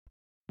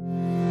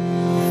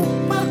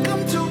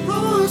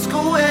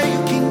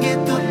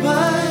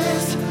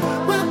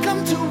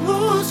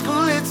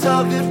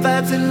all good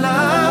vibes and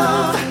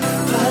love.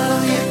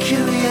 Follow your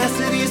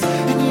curiosities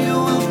and you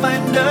will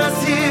find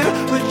us here.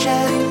 We're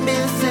chatting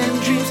myths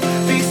and dreams,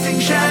 facing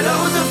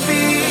shadows of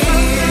fear.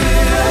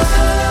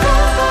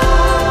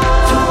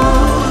 To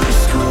school, to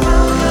school,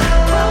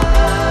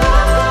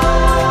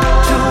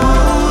 to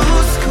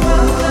school,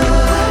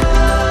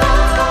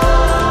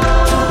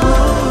 to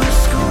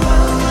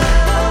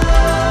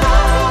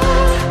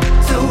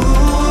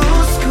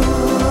school.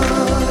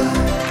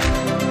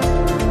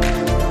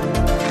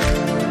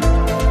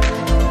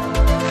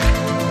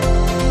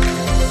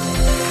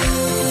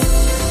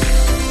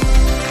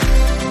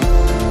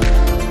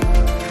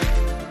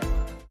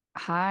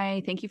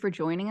 Hi, thank you for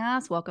joining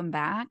us. Welcome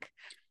back.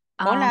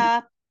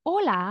 Hola.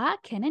 Hola,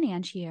 Ken and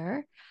Ange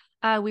here.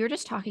 We were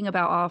just talking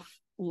about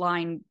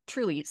offline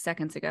truly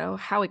seconds ago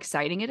how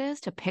exciting it is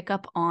to pick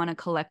up on a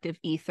collective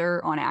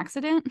ether on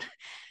accident.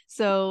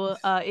 So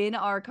in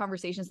our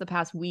conversations the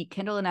past week,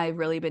 Kendall and I have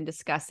really been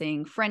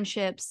discussing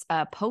friendships,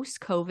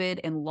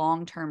 post-COVID and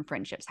long-term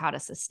friendships, how to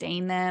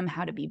sustain them,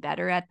 how to be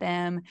better at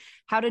them,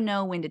 how to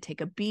know when to take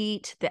a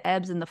beat, the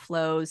ebbs and the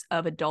flows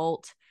of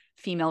adult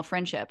female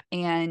friendship.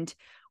 And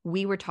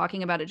we were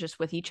talking about it just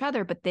with each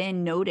other, but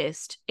then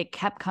noticed it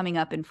kept coming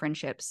up in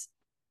friendships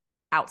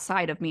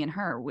outside of me and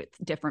her with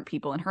different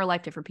people in her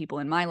life, different people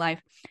in my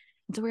life.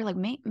 And so we were like,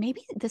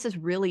 maybe this is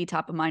really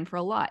top of mind for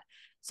a lot.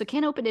 So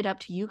Ken opened it up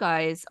to you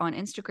guys on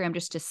Instagram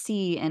just to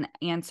see and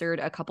answered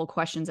a couple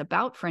questions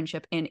about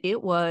friendship, and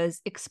it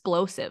was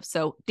explosive.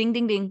 So ding,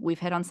 ding, ding, we've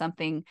hit on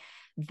something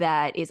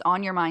that is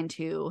on your mind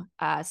too.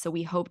 So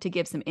we hope to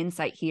give some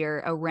insight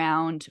here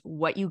around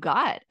what you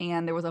got.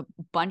 And there was a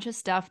bunch of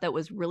stuff that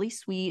was really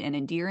sweet and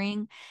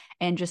endearing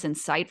and just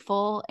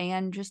insightful,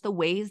 and just the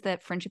ways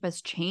that friendship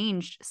has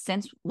changed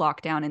since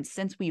lockdown and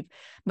since we've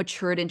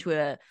matured into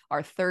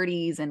our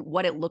 30s and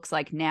what it looks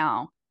like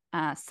now.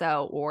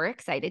 So we're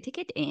excited to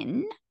get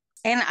in.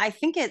 And I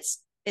think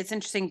it's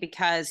interesting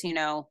because,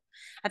 I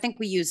think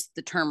we use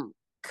the term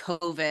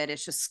COVID.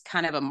 It's just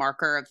kind of a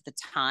marker of the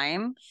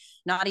time,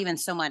 not even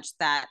so much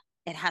that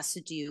it has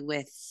to do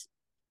with,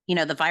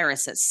 the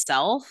virus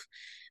itself,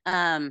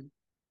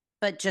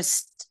 but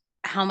just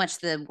how much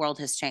the world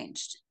has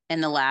changed in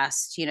the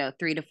last,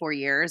 3 to 4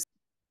 years.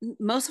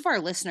 Most of our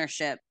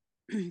listenership,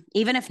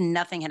 even if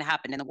nothing had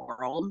happened in the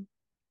world,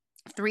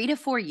 3 to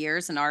 4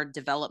 years in our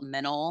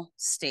developmental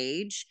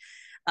stage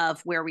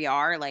of where we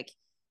are, like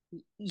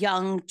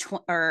young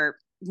or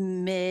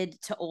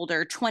mid to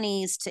older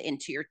 20s to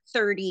into your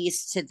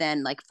 30s to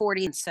then like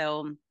 40. And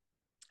so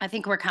I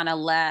think we're kind of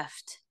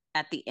left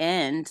at the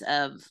end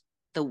of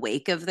the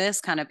wake of this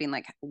kind of being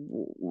like,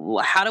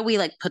 how do we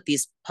like put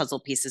these puzzle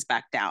pieces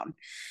back down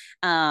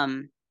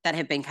that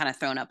have been kind of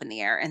thrown up in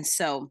the air? And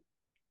so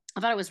I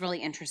thought it was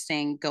really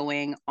interesting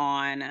going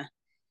on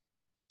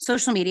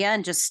social media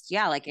and just,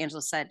 like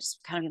Angela said, just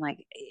kind of being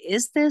like,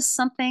 is this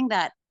something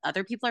that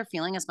other people are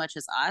feeling as much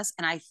as us?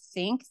 And I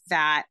think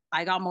that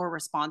I got more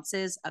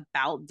responses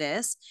about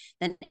this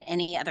than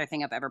any other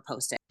thing I've ever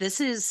posted. This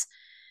is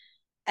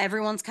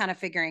everyone's kind of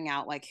figuring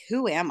out like,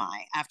 who am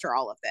I after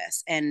all of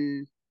this?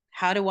 And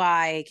how do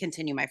I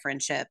continue my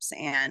friendships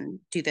and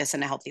do this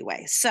in a healthy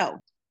way? So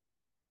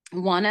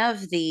one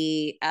of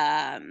the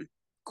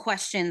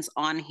questions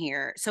on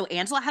here. So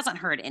Angela hasn't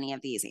heard any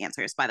of these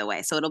answers, by the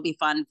way. So it'll be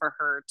fun for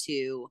her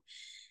to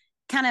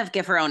kind of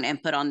give her own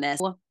input on this.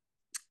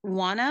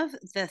 One of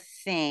the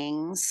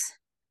things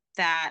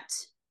that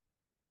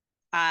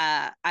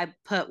I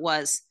put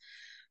was,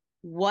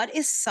 what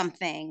is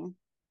something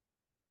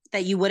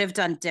that you would have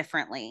done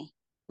differently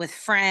with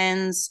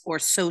friends or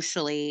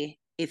socially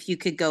if you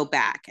could go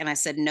back? And I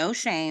said, no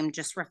shame,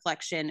 just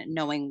reflection,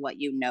 knowing what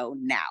you know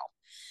now.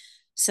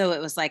 So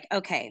it was like,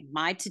 okay,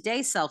 my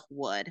today self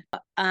would.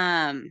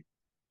 A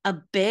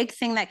big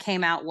thing that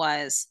came out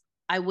was,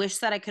 I wish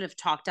that I could have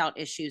talked out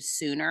issues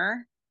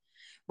sooner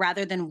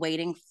rather than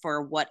waiting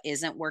for what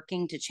isn't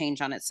working to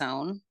change on its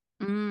own.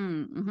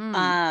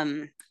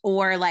 Mm-hmm.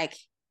 Or like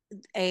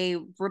a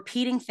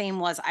repeating theme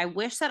was, I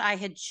wish that I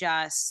had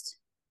just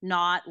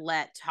not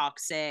let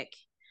toxic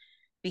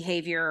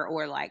behavior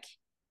or like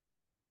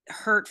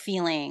hurt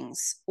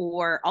feelings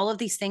or all of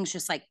these things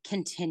just like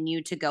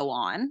continue to go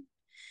on.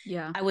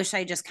 Yeah. I wish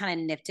I just kind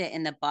of nipped it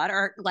in the bud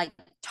or like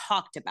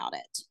talked about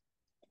it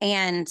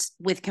and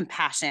with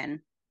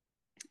compassion.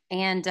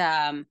 And,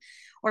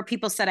 or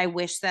people said, I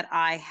wish that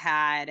I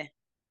had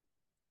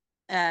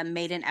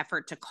made an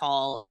effort to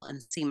call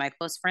and see my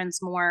close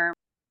friends more.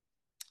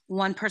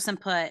 One person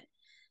put,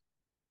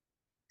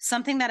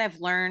 something that I've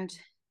learned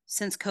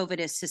since COVID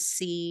is to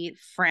see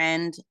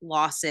friend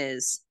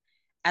losses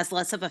as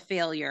less of a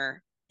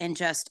failure and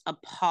just a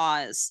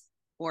pause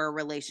or a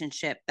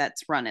relationship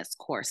that's run its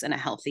course in a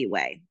healthy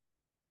way.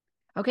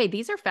 Okay,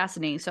 these are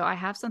fascinating. So I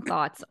have some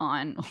thoughts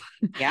on.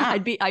 Yeah.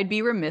 I'd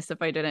be remiss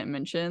if I didn't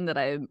mention that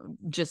I'm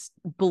just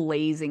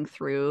blazing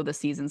through the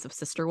seasons of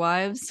Sister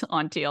Wives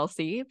on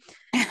TLC.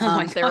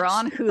 They're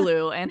on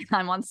Hulu, and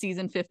I'm on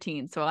season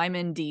 15, so I'm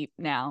in deep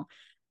now.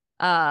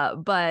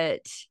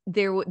 But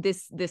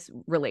this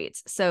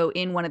relates. So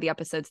in one of the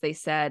episodes, they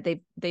said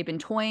they've been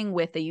toying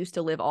with, they used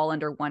to live all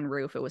under one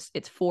roof.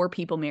 It's 4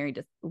 people married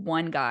to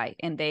one guy,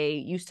 and they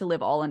used to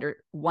live all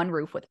under one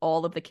roof with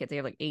all of the kids. They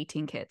have like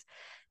 18 kids.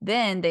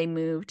 Then they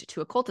moved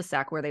to a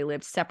cul-de-sac where they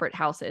lived separate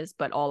houses,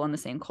 but all on the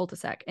same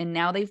cul-de-sac. And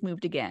now they've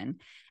moved again,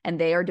 and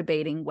they are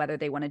debating whether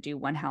they want to do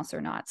one house or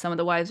not. Some of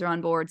the wives are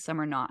on board, some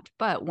are not.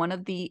 But one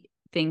of the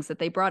things that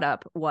they brought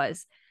up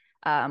was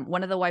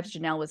one of the wives,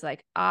 Janelle, was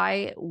like,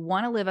 I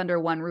want to live under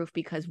one roof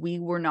because we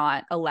were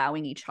not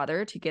allowing each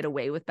other to get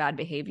away with bad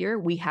behavior.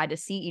 We had to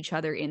see each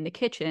other in the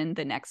kitchen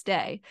the next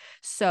day.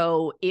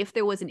 So if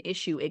there was an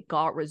issue, it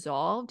got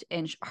resolved.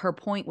 And her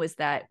point was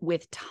that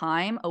with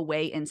time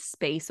away and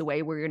space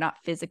away where you're not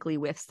physically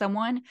with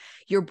someone,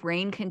 your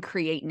brain can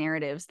create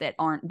narratives that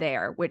aren't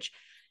there, which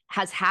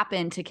has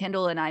happened to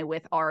Kendall and I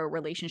with our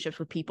relationships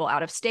with people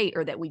out of state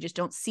or that we just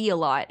don't see a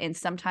lot. And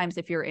sometimes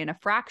if you're in a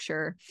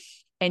fracture,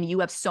 and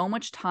you have so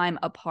much time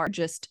apart,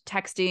 just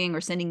texting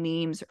or sending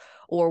memes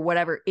or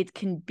whatever, it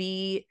can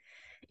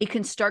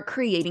start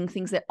creating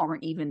things that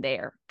aren't even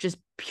there, just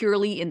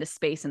purely in the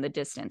space and the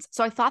distance.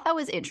 So I thought that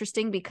was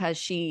interesting because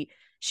she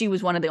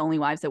was one of the only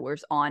wives that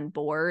was on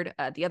board.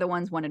 The other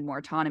ones wanted more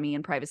autonomy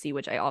and privacy,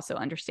 which I also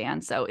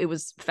understand. So it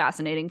was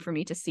fascinating for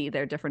me to see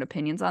their different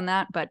opinions on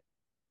that. But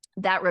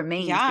that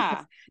remains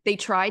because they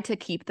tried to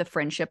keep the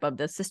friendship of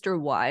the sister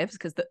wives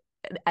because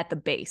at the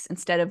base,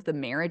 instead of the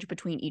marriage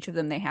between each of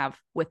them they have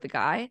with the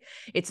guy,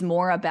 it's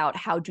more about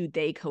how do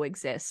they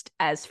coexist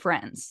as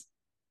friends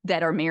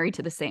that are married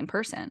to the same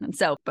person. And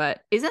so,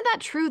 but isn't that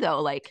true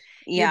though? Like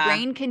your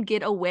brain can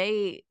get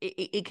away,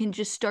 it can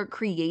just start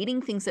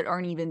creating things that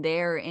aren't even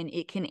there, and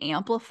it can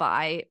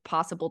amplify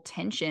possible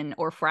tension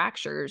or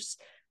fractures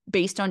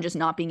based on just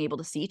not being able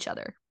to see each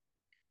other.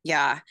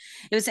 Yeah,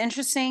 it was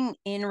interesting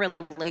in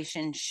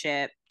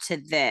relationship to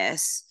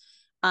this.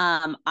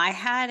 I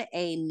had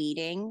a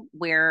meeting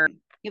where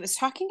it was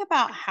talking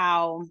about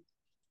how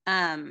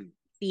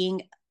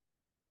being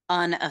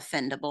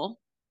unoffendable,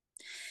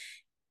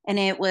 and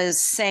it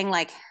was saying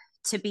like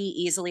to be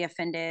easily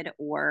offended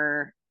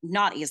or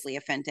not easily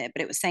offended,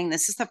 but it was saying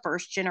this is the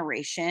first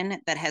generation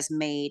that has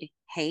made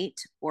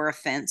hate or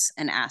offense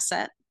an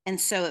asset.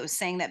 And so it was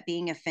saying that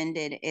being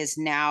offended is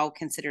now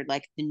considered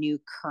like the new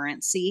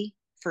currency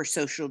for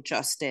social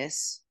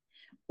justice,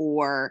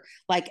 or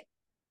like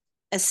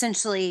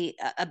essentially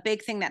a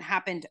big thing that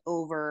happened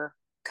over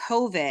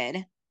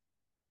COVID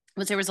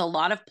was there was a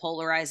lot of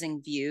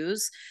polarizing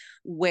views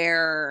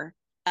where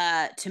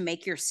to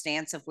make your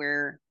stance of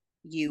where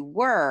you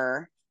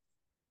were,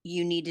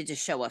 you needed to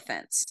show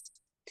offense.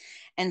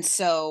 And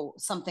so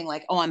something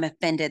like, oh, I'm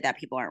offended that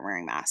people aren't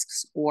wearing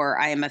masks, or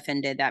I am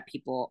offended that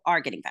people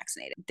are getting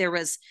vaccinated. There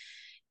was,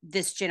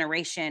 this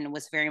generation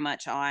was very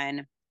much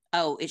on,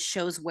 oh, it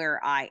shows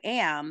where I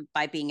am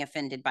by being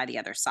offended by the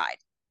other side.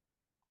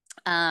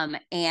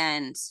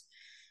 And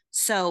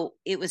so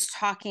it was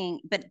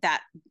talking, but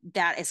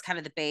that is kind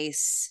of the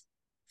base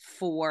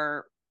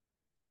for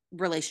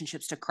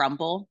relationships to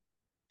crumble.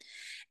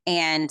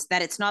 And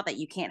that it's not that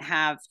you can't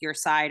have your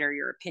side or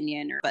your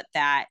opinion, but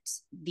that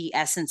the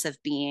essence of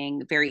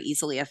being very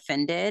easily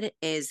offended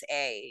is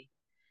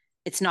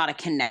it's not a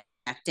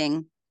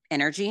connecting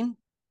energy.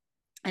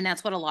 And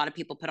that's what a lot of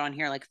people put on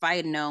here. Like if I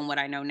had known what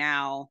I know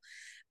now,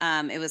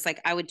 it was like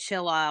I would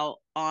chill out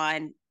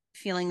on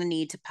feeling the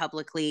need to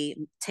publicly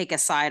take a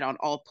side on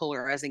all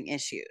polarizing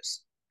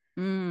issues.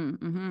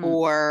 Mm-hmm.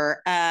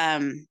 Or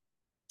and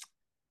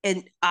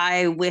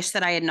I wish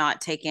that I had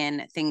not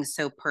taken things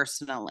so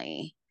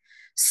personally,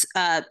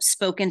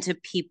 spoken to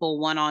people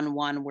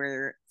one-on-one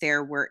where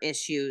there were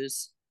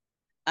issues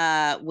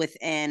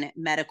within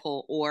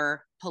medical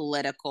or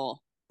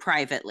political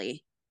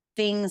privately.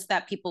 Things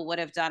that people would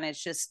have done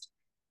is just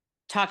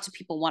talk to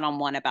people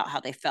one-on-one about how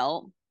they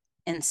felt,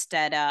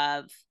 instead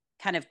of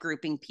kind of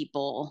grouping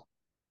people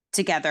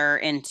together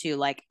into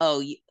like,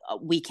 oh,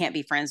 we can't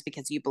be friends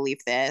because you believe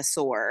this,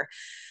 or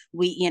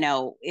we,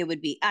 it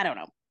would be, I don't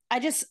know.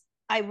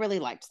 I really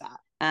liked that.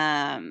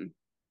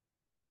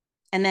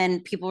 And then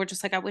people were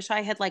just like, I wish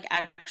I had like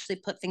actually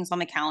put things on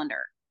the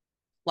calendar,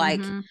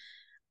 like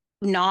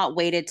not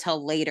waited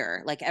till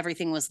later. Like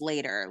everything was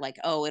later, like,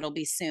 oh, it'll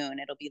be soon,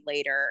 it'll be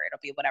later,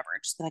 it'll be whatever.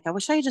 Just like, I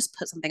wish I had just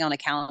put something on the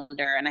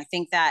calendar. And I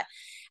think that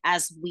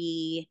as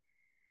we,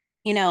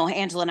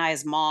 Angela and I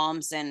as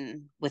moms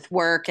and with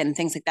work and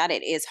things like that,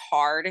 it is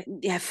hard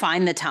to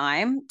find the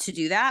time to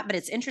do that. But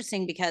it's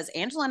interesting because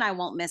Angela and I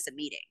won't miss a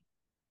meeting.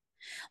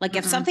 Like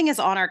if something is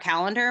on our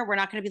calendar, we're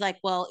not going to be like,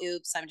 well,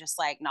 oops, I'm just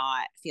like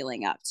not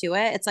feeling up to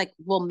it. It's like,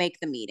 we'll make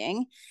the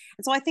meeting.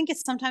 And so I think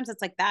sometimes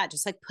it's like that,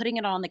 just like putting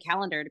it on the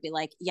calendar to be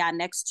like, yeah,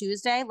 next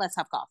Tuesday, let's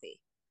have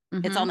coffee.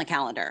 It's on the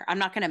calendar. I'm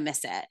not going to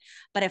miss it.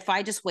 But if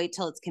I just wait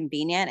till it's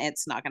convenient,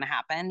 it's not going to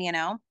happen,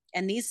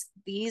 And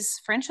these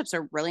friendships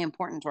are really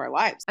important to our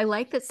lives. I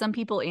like that some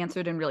people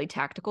answered in really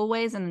tactical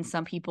ways, and then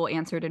some people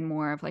answered in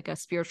more of like a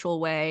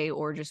spiritual way,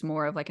 or just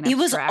more of like an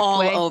abstract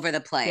way. It was all over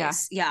the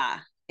place. Yeah.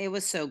 It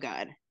was so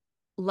good.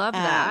 Love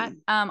that.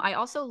 I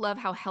also love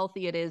how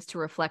healthy it is to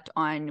reflect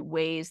on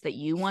ways that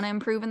you want to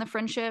improve in the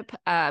friendship,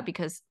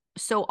 because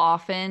so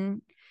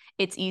often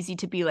it's easy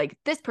to be like,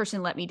 this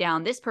person let me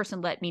down, this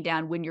person let me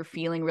down when you're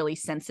feeling really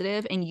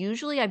sensitive. And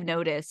usually I've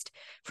noticed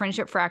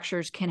friendship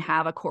fractures can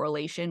have a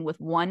correlation with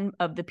one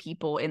of the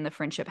people in the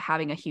friendship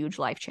having a huge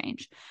life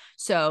change.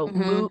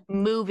 So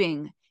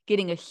moving,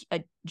 getting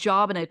a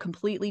job in a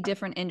completely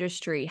different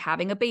industry,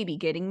 having a baby,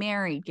 getting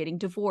married, getting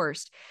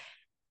divorced,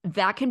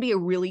 that can be a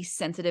really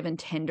sensitive and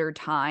tender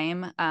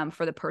time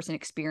for the person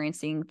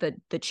experiencing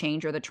the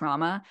change or the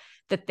trauma,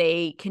 that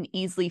they can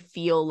easily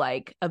feel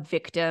like a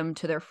victim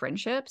to their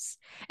friendships.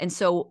 And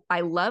so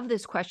I love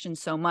this question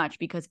so much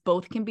because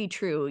both can be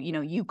true. You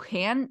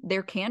know,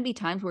 there can be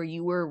times where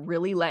you were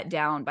really let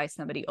down by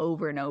somebody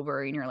over and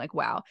over, and you're like,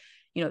 wow,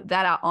 you know,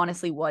 that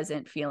honestly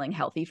wasn't feeling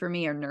healthy for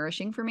me or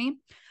nourishing for me.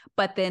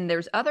 But then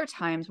there's other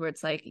times where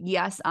it's like,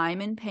 yes,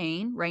 I'm in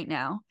pain right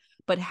now,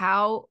 but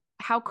how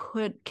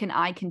can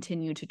I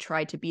continue to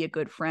try to be a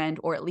good friend,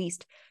 or at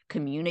least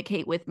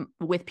communicate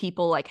with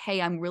people like,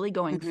 hey, I'm really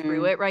going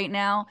through it right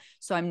now,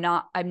 so I'm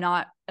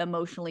not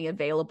emotionally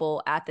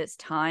available at this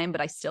time,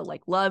 but I still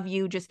like love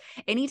you. Just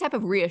any type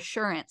of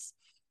reassurance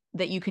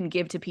that you can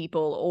give to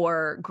people,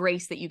 or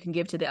grace that you can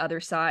give to the other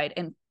side.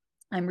 And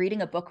I'm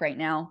reading a book right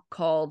now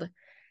called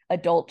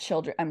Adult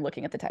Children. I'm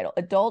looking at the title,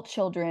 Adult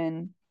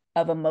Children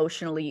of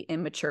Emotionally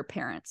Immature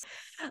Parents.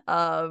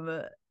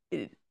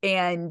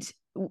 And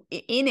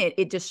in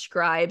it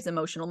describes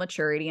emotional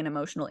maturity and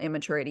emotional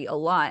immaturity a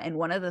lot. And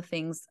one of the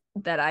things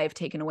that I've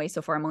taken away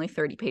so far, I'm only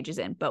 30 pages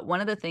in, but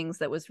one of the things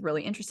that was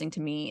really interesting to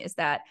me is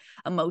that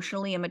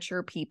emotionally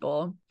immature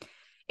people,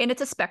 and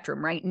it's a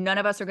spectrum, right? None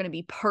of us are going to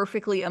be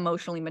perfectly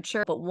emotionally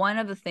mature. But one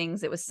of the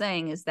things it was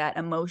saying is that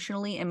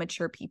emotionally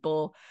immature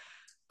people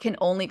can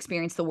only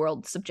experience the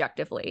world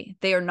subjectively.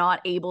 They are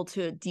not able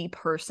to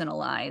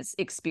depersonalize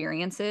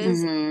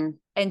experiences.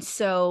 And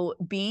so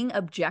being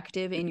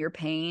objective in your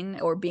pain,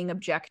 or being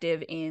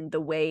objective in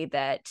the way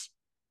that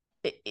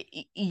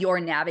you're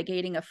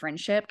navigating a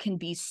friendship, can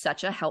be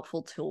such a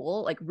helpful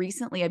tool. Like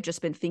recently, I've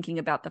just been thinking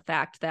about the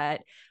fact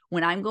that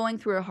when I'm going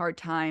through a hard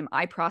time,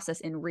 I process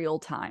in real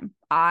time.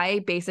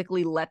 I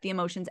basically let the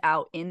emotions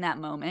out in that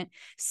moment.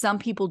 Some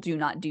people do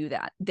not do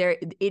that.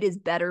 It is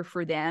better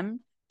for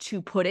them to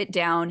put it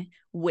down,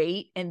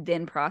 wait, and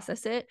then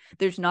process it.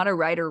 There's not a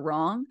right or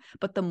wrong,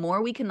 but the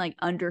more we can like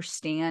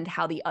understand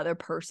how the other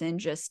person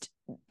just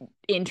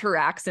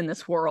interacts in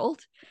this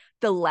world,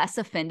 the less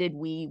offended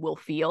we will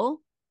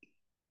feel.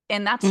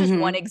 And that's just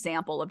one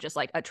example of just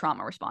like a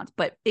trauma response,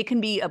 but it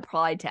can be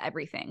applied to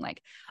everything.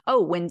 Like,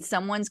 oh, when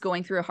someone's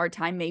going through a hard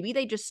time, maybe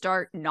they just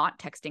start not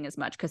texting as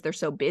much because they're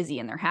so busy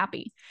and they're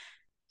happy.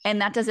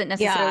 And that doesn't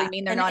necessarily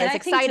mean they're not as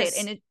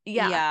excited.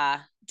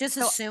 Just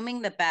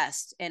assuming the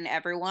best in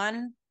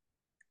everyone,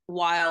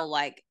 while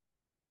like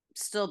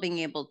still being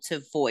able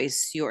to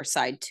voice your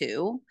side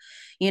too,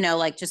 you know,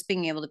 like just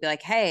being able to be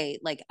like, hey,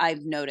 like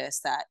I've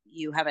noticed that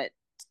you haven't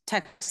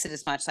texted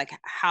as much, like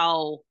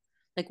how,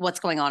 like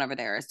what's going on over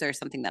there, is there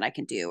something that I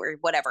can do or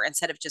whatever,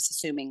 instead of just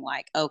assuming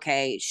like,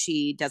 okay,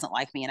 she doesn't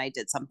like me and I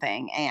did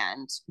something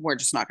and we're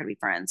just not going to be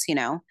friends, you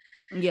know.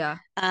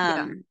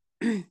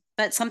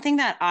 But something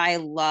that I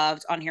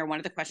loved on here, one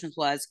of the questions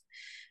was,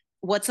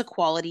 what's a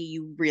quality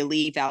you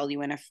really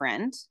value in a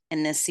friend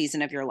in this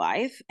season of your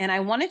life? And I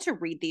wanted to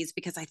read these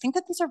because I think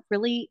that these are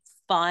really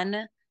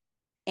fun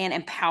and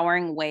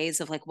empowering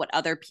ways of like what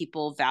other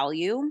people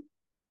value.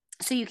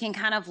 So you can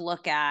kind of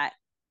look at,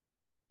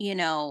 you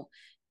know,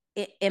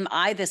 am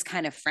I this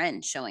kind of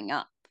friend showing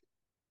up?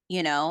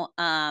 You know,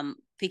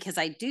 because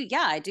I do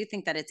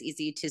think that it's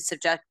easy to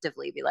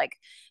subjectively be like,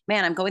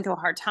 man, I'm going through a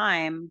hard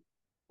time.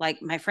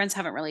 Like my friends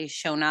haven't really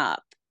shown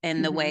up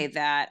in the way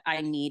that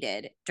I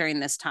needed during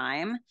this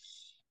time.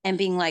 And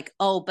being like,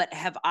 oh, but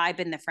have I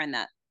been the friend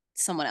that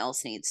someone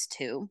else needs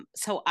to?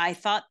 So I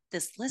thought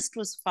this list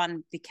was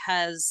fun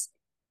because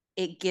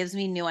it gives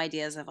me new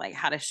ideas of like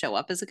how to show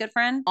up as a good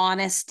friend.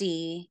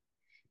 Honesty,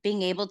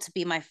 being able to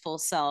be my full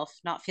self,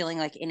 not feeling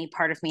like any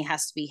part of me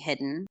has to be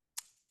hidden.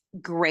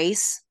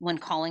 Grace when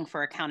calling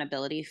for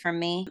accountability from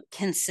me.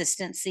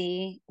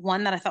 Consistency.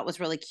 One that I thought was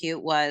really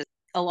cute was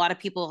a lot of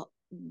people,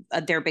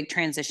 their big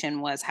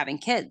transition was having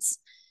kids.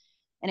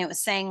 And it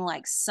was saying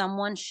like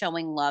someone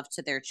showing love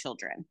to their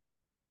children.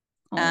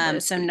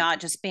 So not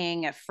just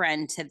being a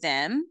friend to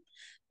them,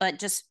 but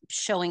just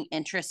showing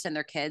interest in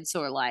their kids,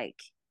 or like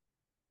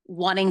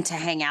wanting to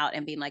hang out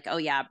and being like, oh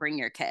yeah, bring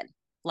your kid.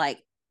 Like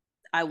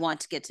I want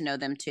to get to know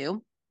them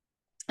too.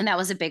 And that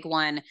was a big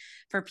one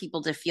for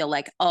people to feel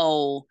like,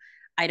 oh,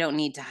 I don't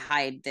need to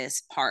hide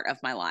this part of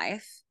my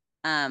life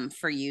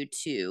for you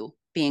to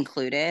be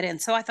included.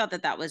 And so I thought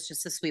that that was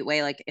just a sweet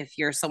way. Like if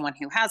you're someone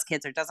who has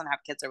kids or doesn't have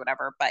kids or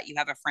whatever, but you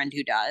have a friend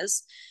who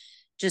does,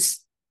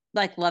 just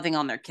like loving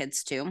on their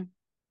kids too.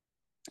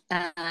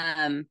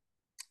 And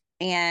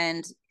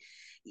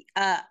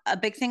a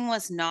big thing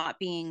was not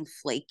being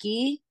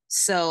flaky.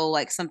 So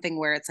like something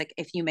where it's like,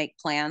 if you make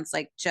plans,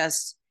 like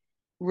just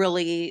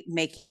really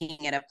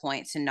making it a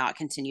point to not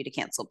continue to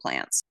cancel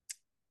plans.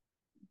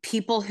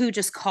 people who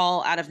just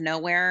call out of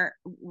nowhere.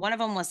 One of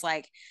them was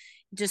like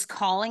just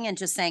calling and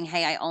just saying,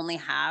 hey, I only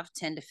have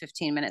 10 to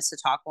 15 minutes to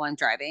talk while I'm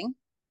driving.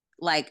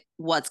 Like,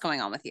 what's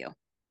going on with you?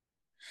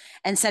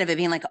 Instead of it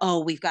being like,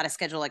 oh, we've got to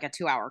schedule like a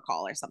 2-hour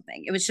call or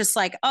something. It was just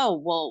like,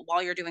 oh, well,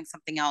 while you're doing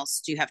something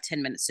else, do you have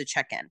 10 minutes to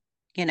check in?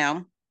 You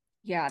know?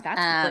 Yeah,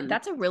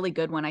 that's a really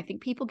good one. I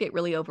think people get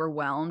really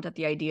overwhelmed at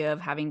the idea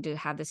of having to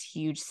have this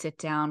huge sit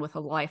down with a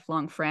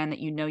lifelong friend that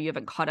you know you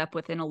haven't caught up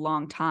with in a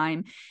long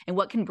time. And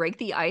what can break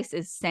the ice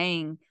is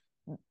saying,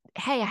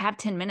 hey, I have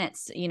 10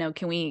 minutes,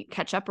 can we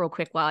catch up real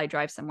quick while I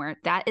drive somewhere?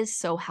 That is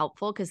so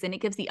helpful because then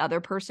it gives the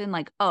other person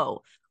like, oh,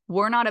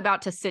 we're not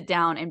about to sit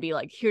down and be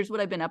like, here's what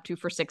I've been up to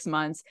for 6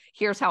 months.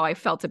 Here's how I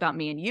felt about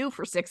me and you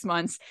for 6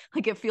 months.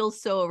 Like it feels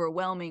so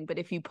overwhelming. But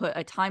if you put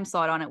a time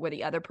slot on it where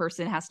the other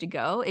person has to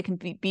go, it can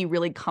be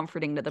really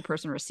comforting to the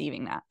person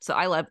receiving that. So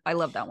I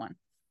love that one.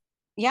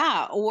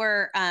 Yeah.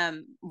 Or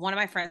one of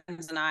my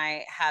friends and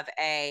I have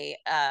a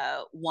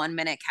 1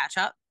 minute catch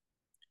up.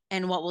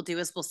 And what we'll do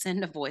is we'll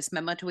send a voice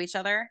memo to each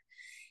other.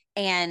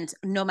 And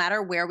no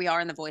matter where we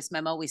are in the voice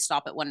memo, we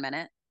stop at 1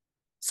 minute.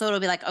 So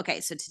it'll be like,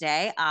 okay, so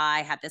today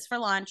I had this for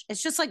lunch.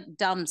 It's just like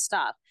dumb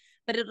stuff,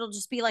 but it'll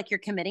just be like you're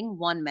committing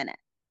 1 minute.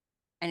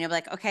 And you'll be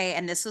like, okay,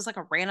 and this was like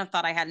a random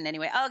thought I had in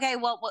anyway. Okay,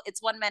 well,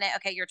 it's 1 minute.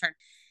 Okay, your turn.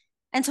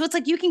 And so it's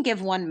like you can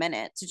give 1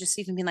 minute to just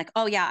even be like,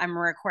 oh yeah, I'm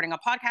recording a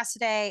podcast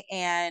today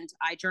and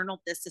I journaled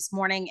this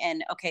morning.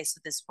 And okay,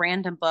 so this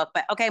random book,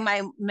 but okay,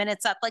 my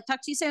minute's up. Like, talk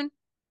to you soon.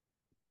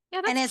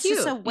 Yeah, that's and it's cute.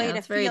 just a way Yeah, to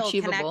it's very feel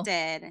achievable.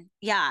 connected.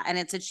 Yeah, and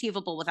it's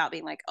achievable without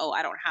being like, oh,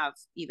 I don't have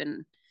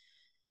even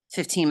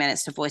 15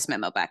 minutes to voice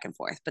memo back and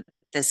forth. But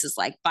this is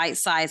like bite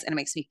size and it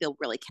makes me feel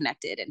really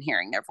connected in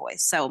hearing their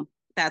voice. So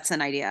that's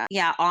an idea.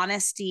 Yeah,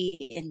 honesty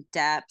in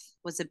depth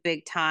was a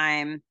big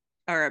time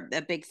or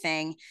a big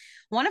thing.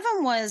 One of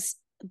them was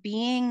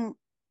being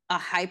a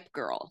hype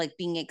girl, like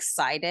being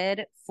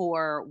excited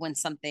for when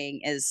something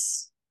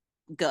is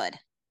good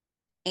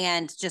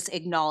and just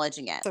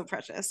acknowledging it. So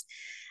precious.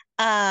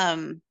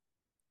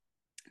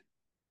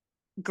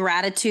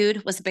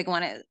 Gratitude was a big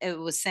one. It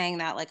was saying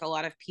that like a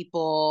lot of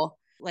people,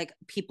 like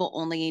people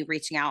only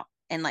reaching out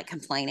and like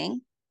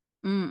complaining.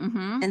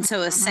 Mm-hmm. And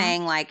so it was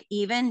saying like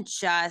even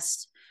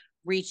just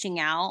reaching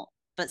out,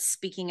 but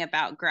speaking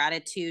about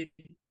gratitude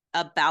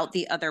about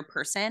the other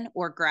person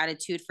or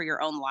gratitude for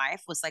your own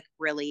life was like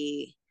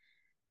really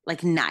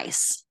like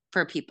nice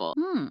for people.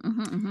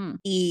 Mm-hmm.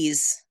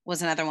 Ease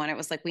was another one. It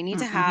was like we need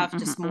to have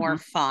just more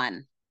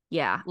fun.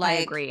 Yeah, like,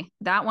 I agree.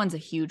 That one's a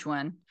huge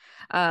one.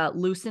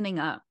 Loosening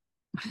up.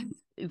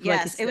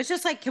 Yes, it was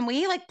just like, can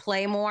we like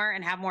play more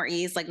and have more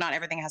ease? Like, not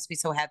everything has to be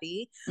so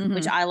heavy,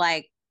 which I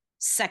like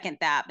second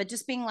that. But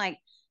just being like,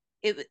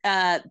 it,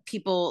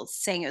 people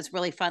saying it was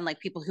really fun,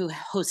 like people who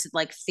hosted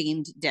like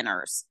themed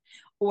dinners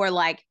or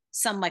like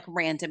some like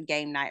random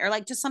game night or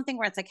like just something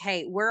where it's like,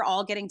 hey, we're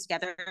all getting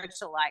together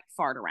to like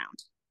fart around.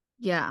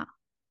 Yeah,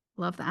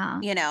 love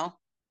that.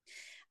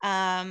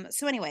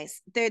 So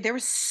anyways, there were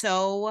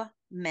so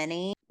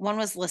many. One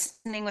was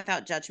listening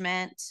without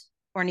judgment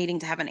or needing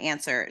to have an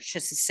answer. It's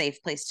just a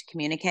safe place to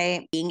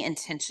communicate, being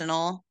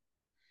intentional.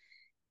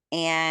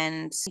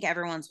 And I think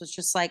everyone's was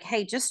just like,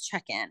 hey, just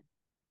check in.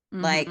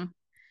 Like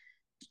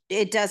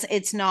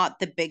it's not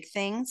the big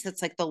things,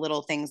 it's like the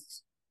little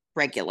things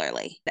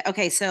regularly.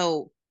 Okay,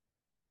 so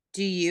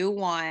do you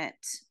want,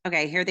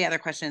 okay, here are the other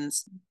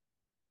questions.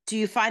 Do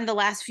you find the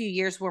last few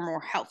years were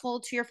more helpful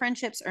to your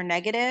friendships or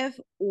negative?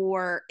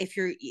 Or if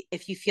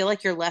you feel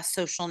like you're less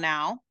social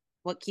now,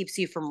 what keeps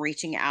you from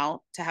reaching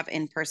out to have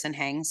in-person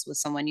hangs with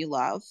someone you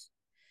love?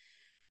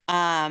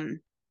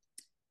 And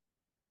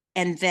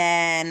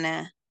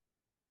then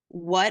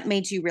what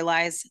made you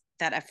realize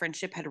that a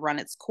friendship had run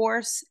its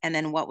course? And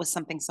then what was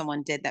something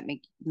someone did that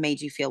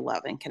made you feel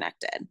loved and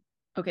connected?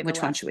 Okay,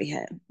 which one should we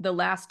hit? The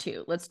last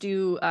two. Let's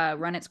do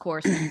run its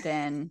course and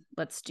then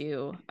let's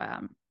do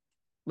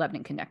loved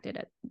and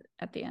connected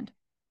at the end.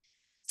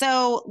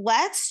 So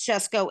let's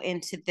just go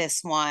into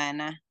this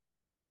one.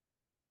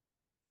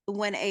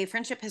 When a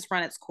friendship has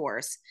run its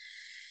course,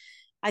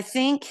 I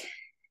think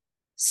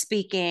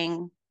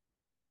speaking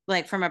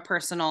like from a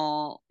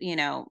personal,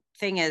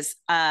 thing is,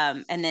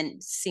 and then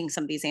seeing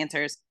some of these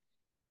answers,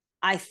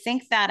 I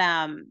think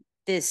that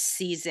this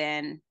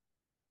season,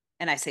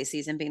 and I say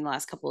season being the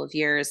last couple of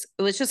years,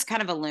 it was just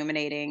kind of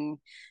illuminating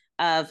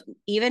of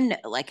even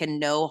like a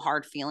no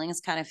hard feelings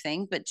kind of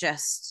thing, but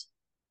just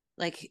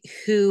like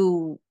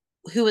who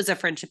was a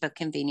friendship of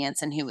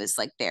convenience and who was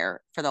like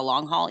there for the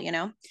long haul,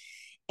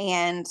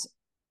 And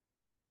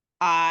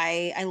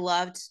I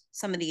loved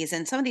some of these,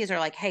 and some of these are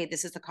like, hey,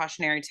 this is the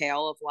cautionary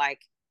tale of like,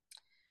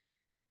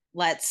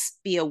 let's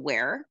be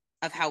aware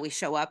of how we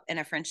show up in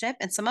a friendship.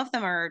 And some of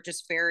them are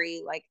just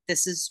very like,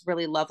 this is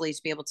really lovely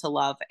to be able to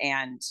love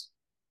and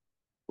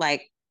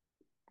like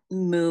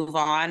move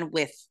on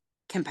with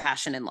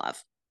compassion and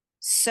love.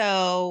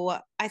 So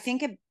I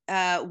think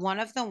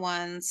one of the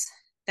ones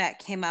that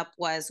came up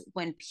was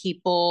when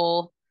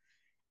people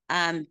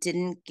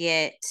didn't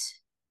get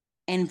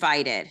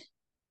invited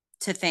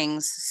to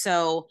things.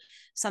 So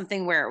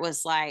something where it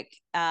was like,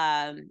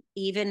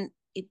 even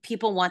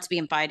people want to be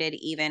invited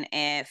even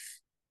if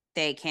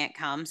they can't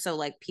come. So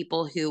like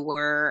people who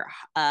were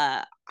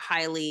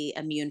highly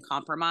immune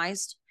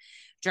compromised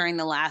during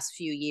the last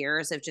few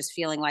years, of just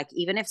feeling like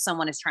even if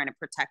someone is trying to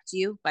protect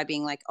you by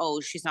being like,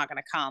 oh, she's not going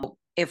to come,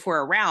 if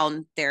we're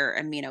around,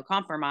 they're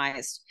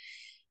immunocompromised,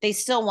 they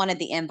still wanted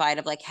the invite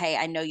of like, hey,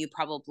 I know you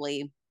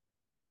probably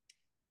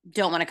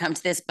don't want to come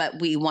to this, but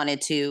we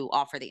wanted to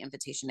offer the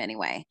invitation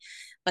anyway.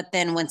 But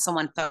then when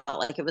someone felt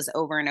like it was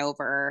over and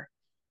over,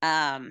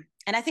 and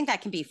I think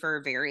that can be for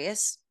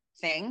various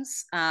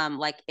things.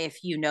 Like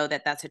if you know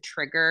that that's a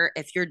trigger,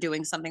 if you're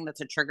doing something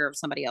that's a trigger of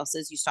somebody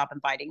else's, you stop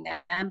inviting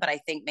them. But I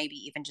think maybe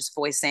even just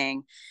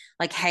voicing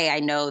like, hey, I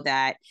know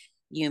that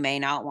you may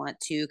not want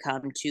to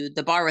come to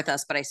the bar with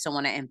us, but I still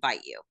want to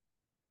invite you.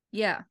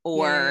 Yeah.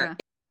 Or,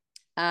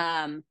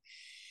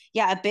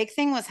 yeah, a big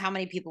thing was how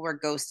many people were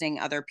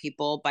ghosting other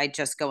people by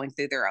just going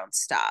through their own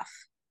stuff.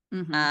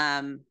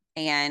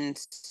 And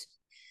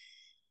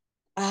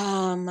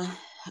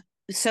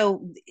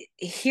so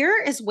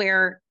here is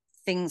where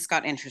things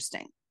got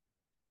interesting.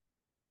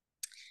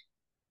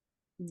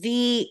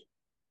 The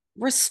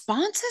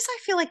responses, I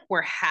feel like,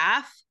 were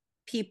half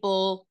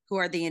people who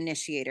are the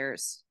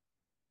initiators,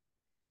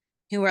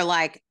 who are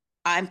like,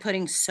 I'm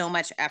putting so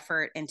much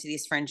effort into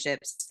these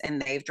friendships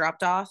and they've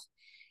dropped off.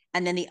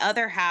 And then the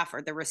other half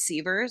are the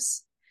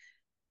receivers,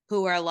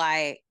 who are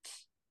like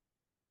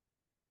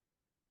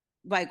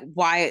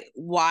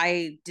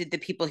why did the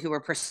people who were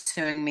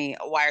pursuing me,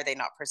 why are they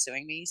not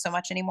pursuing me so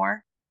much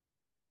anymore?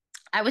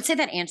 I would say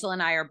that Angela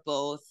and I are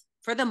both,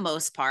 for the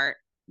most part,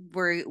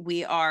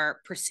 we are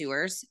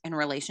pursuers in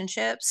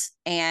relationships.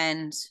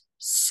 And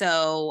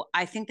so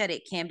I think that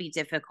it can be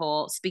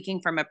difficult, speaking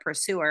from a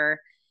pursuer,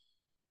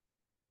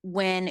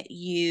 when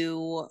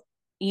you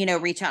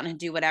reach out and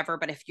do whatever,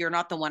 but if you're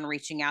not the one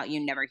reaching out,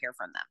 you never hear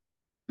from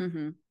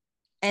them.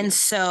 And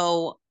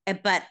so,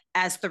 but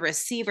as the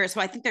receiver,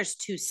 so I think there's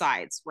two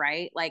sides,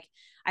 right? Like,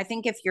 I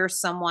think if you're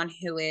someone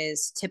who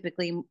is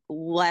typically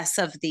less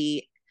of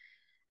the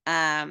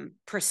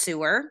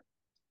pursuer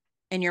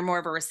and you're more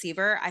of a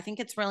receiver, I think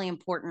it's really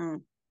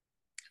important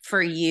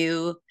for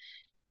you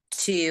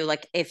to,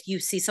 like, if you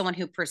see someone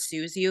who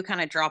pursues you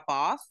kind of drop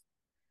off,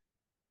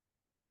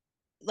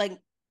 like,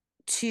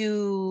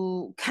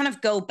 to kind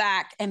of go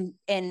back and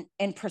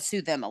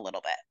pursue them a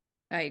little bit.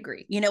 I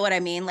agree. You know what I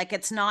mean? Like,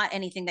 it's not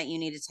anything that you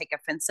need to take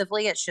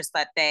offensively. It's just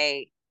that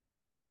they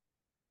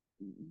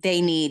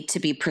need to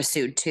be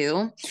pursued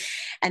too.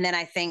 And then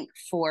I think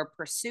for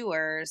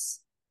pursuers,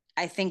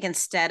 I think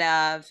instead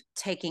of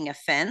taking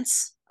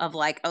offense of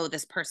like, oh,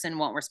 this person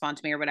won't respond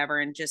to me or whatever,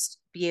 and just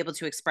be able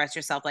to express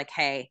yourself like,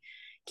 hey,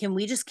 can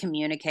we just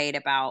communicate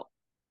about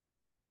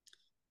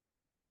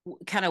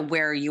kind of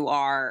where you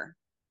are?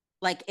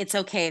 Like, it's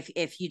okay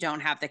if you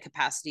don't have the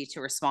capacity to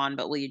respond,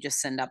 but will you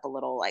just send up a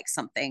little like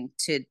something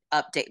to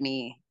update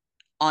me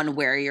on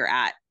where you're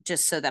at,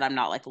 just so that I'm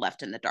not like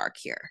left in the dark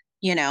here,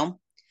 you know?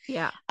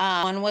 Yeah.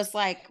 One was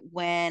like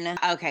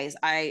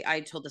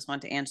I told this one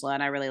to Angela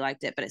and I really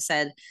liked it, but it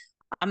said,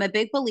 I'm a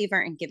big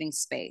believer in giving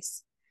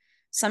space.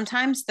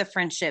 Sometimes the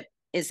friendship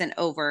isn't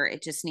over.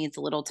 It just needs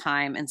a little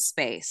time and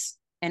space,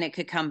 and it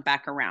could come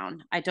back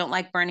around. I don't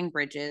like burning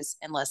bridges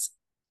unless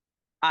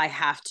I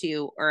have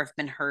to or have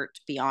been hurt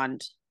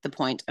beyond the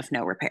point of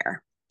no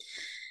repair.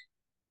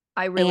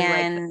 I really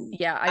like,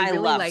 yeah, I really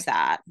love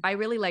that. I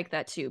really like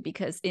that too,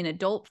 because in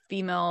adult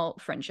female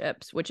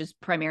friendships, which is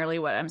primarily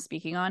what I'm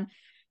speaking on,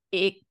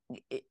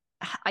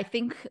 I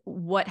think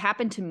what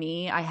happened to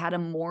me, I had a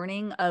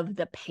mourning of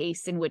the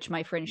pace in which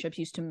my friendships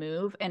used to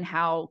move and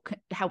how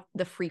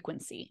the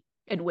frequency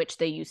in which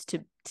they used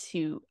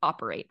to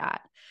operate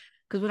at.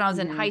 Because when I was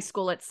in high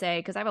school, let's say,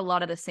 because I have a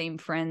lot of the same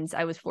friends,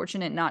 I was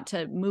fortunate not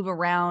to move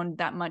around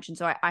that much. And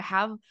so I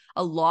have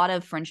a lot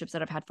of friendships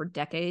that I've had for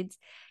decades.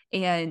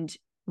 And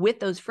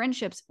with those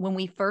friendships, when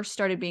we first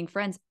started being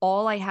friends,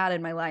 all I had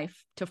in my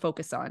life to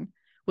focus on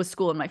was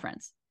school and my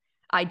friends.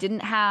 I didn't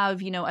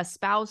have, a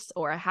spouse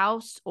or a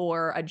house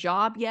or a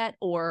job yet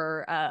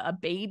or a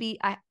baby.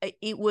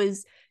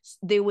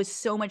 There was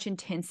so much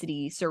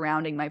intensity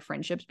surrounding my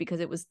friendships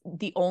because it was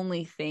the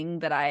only thing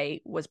that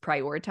I was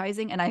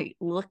prioritizing. And I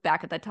look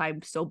back at that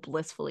time so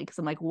blissfully because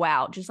I'm like,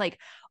 wow, just like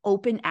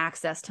open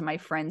access to my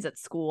friends at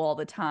school all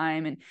the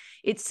time. And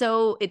it's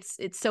so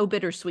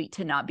bittersweet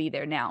to not be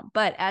there now.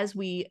 But as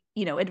we,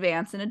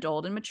 advance and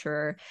adult and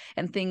mature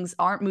and things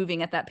aren't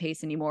moving at that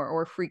pace anymore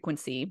or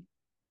frequency,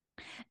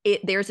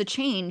 there's a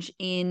change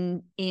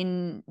in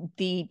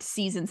the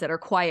seasons that are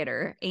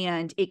quieter,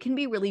 and it can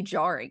be really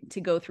jarring to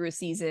go through a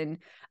season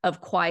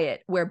of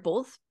quiet where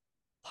both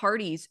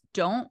parties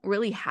don't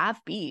really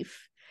have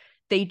beef.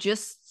 They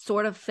just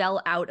sort of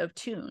fell out of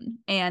tune.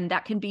 And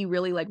that can be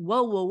really like,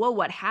 whoa,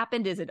 what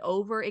happened? Is it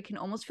over? It can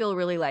almost feel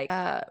really like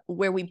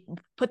where we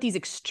put these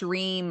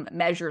extreme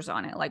measures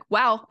on it. Like,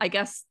 wow, I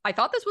guess I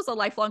thought this was a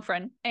lifelong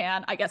friend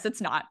and I guess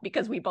it's not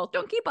because we both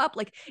don't keep up.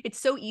 Like,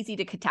 it's so easy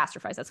to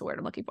catastrophize. That's the word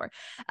I'm looking for.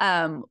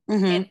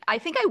 And I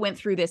think I went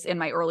through this in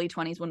my early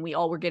 20s when we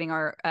all were getting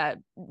our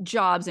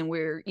jobs and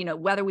we're, you know,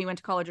 whether we went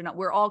to college or not,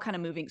 we're all kind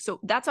of moving.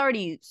 So that's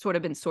already sort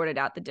of been sorted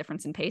out, the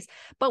difference in pace.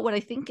 But what I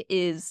think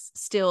is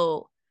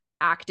still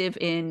active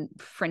in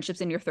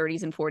friendships in your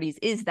 30s and 40s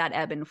is that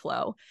ebb and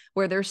flow,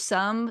 where there's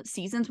some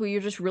seasons where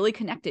you're just really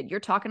connected. You're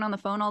talking on the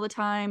phone all the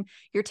time.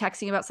 You're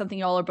texting about something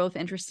y'all are both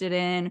interested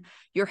in.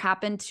 You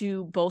happen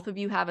to, both of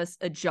you have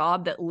a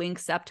job that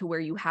links up to where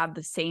you have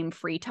the same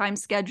free time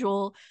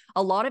schedule.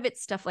 A lot of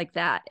it's stuff like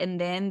that.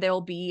 And then there'll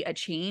be a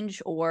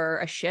change or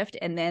a shift.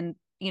 And then,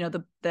 you know,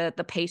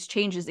 the pace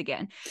changes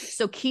again.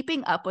 So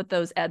keeping up with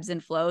those ebbs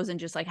and flows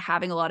and just like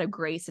having a lot of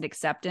grace and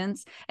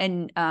acceptance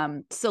and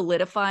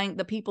solidifying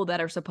the people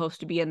that are supposed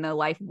to be in the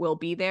life will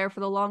be there for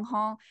the long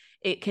haul.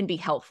 It can be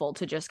helpful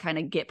to just kind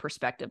of get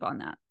perspective on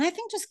that. I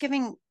think just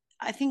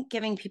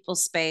giving people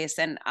space.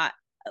 And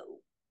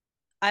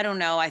I don't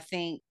know. I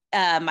think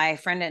my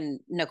friend and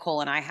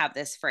Nicole and I have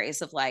this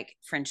phrase of like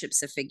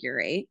friendships of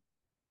figure eight.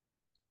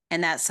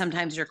 And that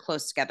sometimes you're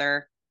close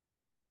together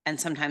and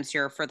sometimes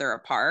you're further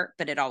apart,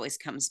 but it always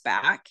comes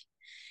back.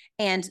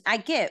 And I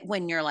get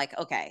when you're like,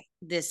 okay,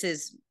 this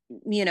is,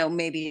 you know,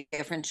 maybe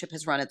a friendship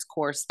has run its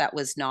course that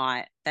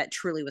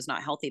truly was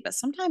not healthy, but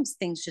sometimes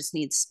things just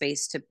need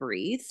space to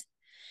breathe.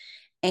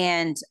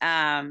 And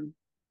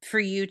for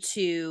you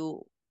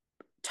to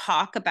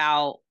talk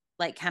about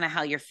like kind of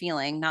how you're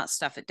feeling, not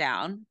stuff it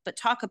down, but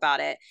talk about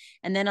it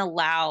and then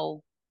allow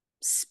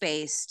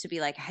space to be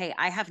like, hey,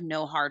 I have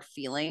no hard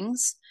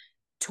feelings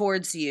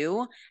towards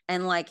you.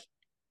 And like,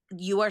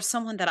 you are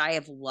someone that I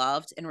have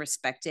loved and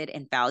respected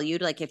and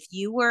valued. Like if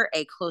you were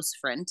a close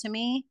friend to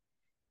me,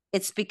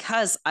 it's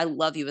because I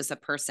love you as a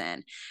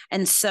person.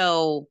 And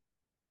so,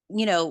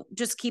 you know,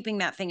 just keeping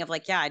that thing of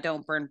like, yeah, I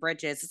don't burn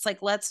bridges. It's like,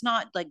 let's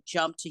not like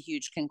jump to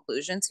huge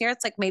conclusions here.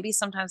 It's like, maybe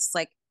sometimes it's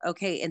like,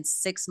 okay, in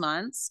 6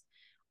 months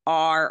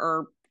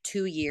or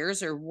 2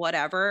 years or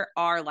whatever,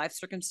 our life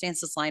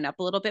circumstances line up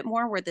a little bit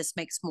more where this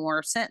makes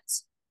more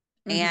sense.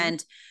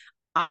 And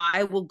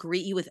I will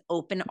greet you with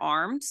open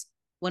arms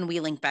when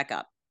we link back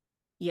up.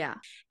 Yeah.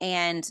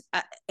 And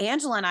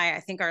Angela and I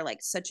think are like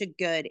such a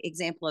good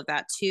example of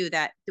that too,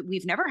 that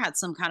we've never had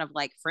some kind of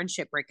like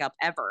friendship breakup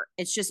ever.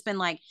 It's just been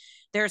like,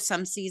 there are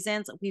some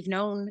seasons we've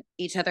known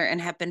each other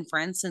and have been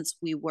friends since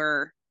we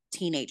were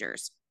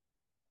teenagers.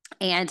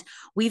 And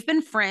we've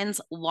been friends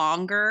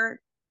longer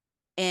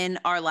in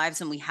our lives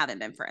than we haven't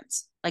been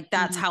friends. Like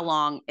that's how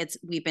long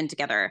we've been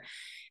together.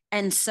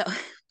 And so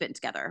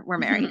we're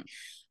married.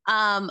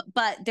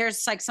 But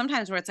there's like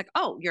sometimes where it's like,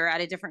 oh, you're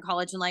at a different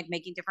college and like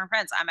making different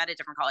friends. I'm at a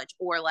different college,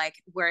 or like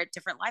we're at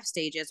different life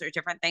stages or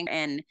different things.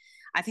 And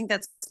I think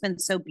that's been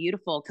so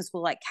beautiful because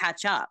we'll like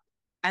catch up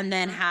and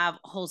then have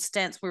whole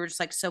stints where we're just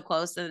like so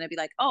close. And then it'd be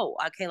like, oh,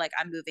 okay, like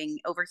I'm moving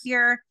over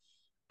here.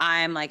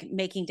 I'm like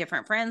making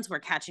different friends. We're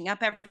catching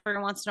up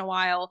every once in a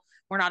while.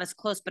 We're not as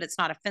close, but it's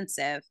not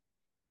offensive.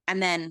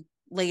 And then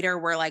later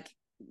we're like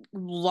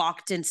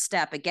locked in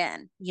step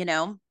again, you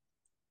know?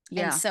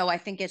 Yeah. And so I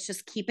think it's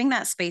just keeping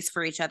that space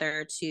for each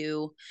other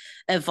to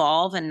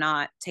evolve and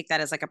not take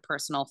that as like a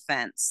personal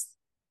offense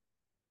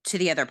to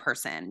the other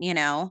person, you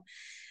know?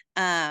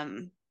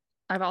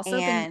 I've also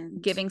been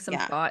giving some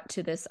thought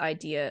to this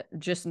idea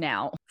just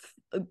now,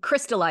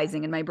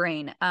 crystallizing in my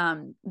brain.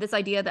 This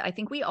idea that I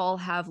think we all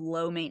have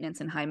low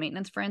maintenance and high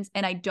maintenance friends.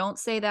 And I don't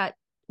say that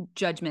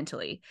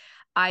judgmentally.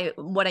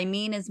 What I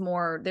mean is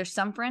more, there's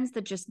some friends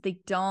that just, they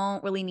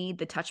don't really need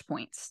the touch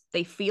points.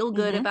 They feel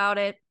good about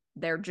it.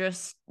 They're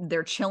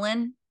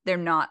chilling. They're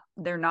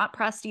not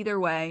pressed either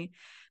way.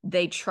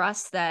 They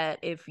trust that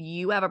if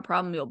you have a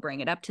problem, you'll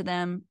bring it up to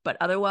them. But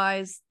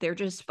otherwise, they're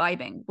just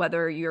vibing,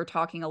 whether you're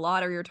talking a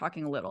lot or you're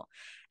talking a little.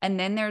 And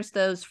then there's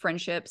those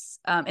friendships,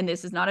 and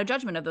this is not a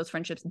judgment of those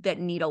friendships, that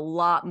need a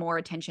lot more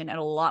attention and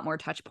a lot more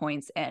touch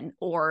points,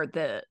 or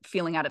the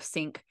feeling out of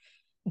sync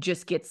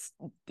just gets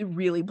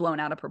really blown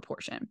out of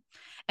proportion.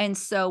 And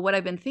so what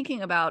I've been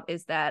thinking about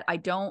is that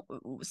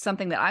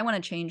something that I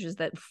want to change is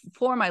that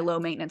for my low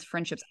maintenance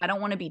friendships, I don't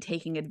want to be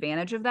taking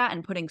advantage of that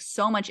and putting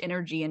so much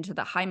energy into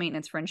the high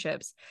maintenance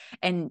friendships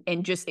and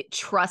just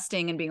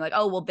trusting and being like,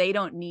 oh, well, they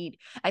don't need,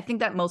 I think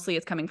that mostly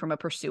is coming from a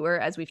pursuer,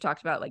 as we've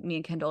talked about, like me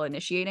and Kendall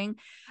initiating.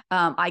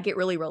 I get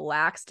really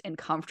relaxed and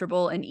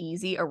comfortable and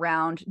easy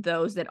around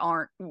those that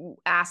aren't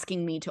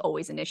asking me to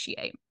always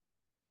initiate.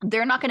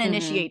 They're not going to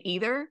initiate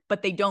either,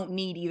 but they don't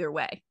need either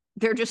way.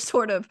 They're just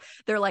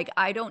they're like,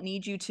 I don't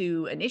need you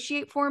to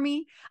initiate for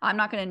me. I'm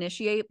not going to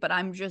initiate, but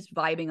I'm just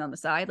vibing on the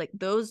side. Like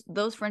those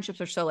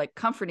friendships are so like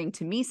comforting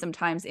to me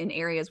sometimes in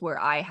areas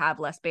where I have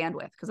less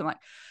bandwidth, because I'm like,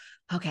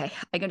 okay,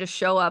 I can just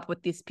show up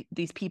with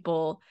these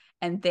people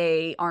and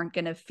they aren't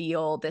going to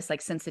feel this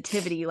like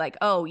sensitivity, like,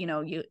 oh,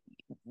 you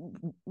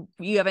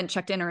haven't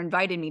checked in or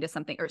invited me to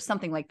something or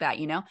something like that,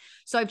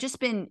 So I've just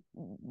been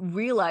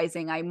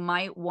realizing I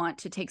might want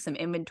to take some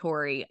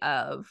inventory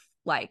of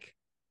like,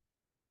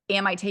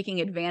 am I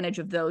taking advantage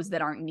of those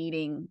that aren't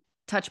needing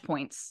touch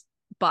points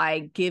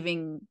by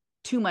giving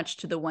too much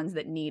to the ones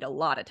that need a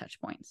lot of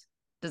touch points?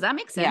 Does that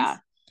make sense? Yeah.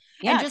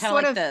 And Yeah, just kind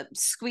of sort like of the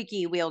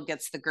squeaky wheel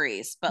gets the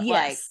grease, but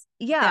like yes.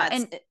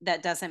 Yeah.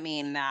 that doesn't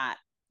mean that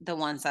the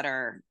ones that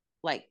are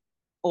like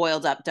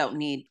oiled up don't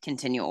need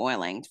continue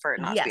oiling for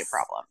it not to be a Yes.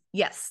 problem.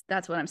 Yes,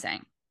 that's what I'm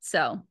saying.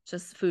 So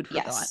just food for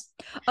thought. Yes.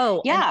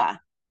 Oh, Yeah.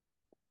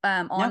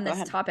 and No, on go this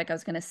ahead. topic, I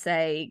was going to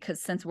say,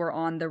 because since we're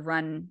on the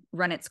run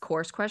its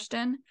course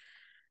question,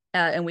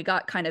 and we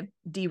got kind of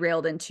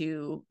derailed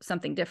into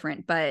something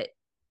different, but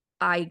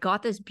I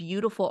got this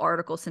beautiful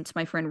article sent to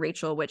my friend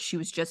Rachel, which she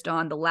was just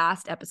on the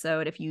last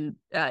episode, if you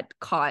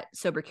caught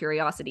Sober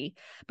Curiosity.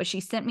 But she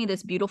sent me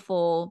this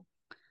beautiful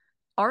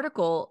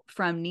article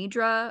from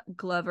Nidra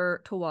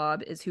Glover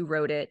Tawwab is who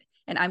wrote it.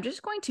 And I'm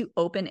just going to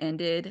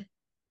open-ended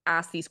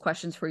ask these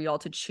questions for y'all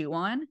to chew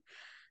on.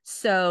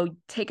 So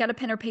take out a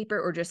pen or paper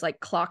or just like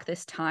clock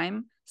this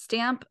time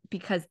stamp,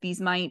 because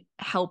these might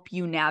help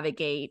you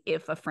navigate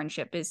if a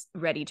friendship is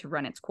ready to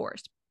run its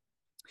course.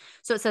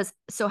 So it says,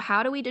 so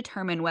how do we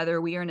determine whether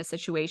we are in a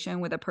situation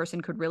where the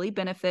person could really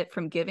benefit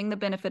from giving the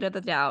benefit of the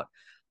doubt,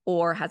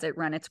 or has it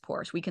run its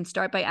course? We can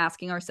start by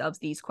asking ourselves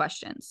these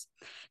questions.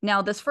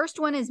 Now, this first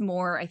one is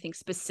more, I think,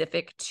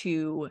 specific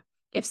to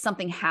if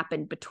something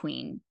happened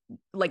between,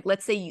 like,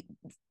 let's say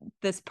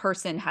this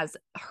person has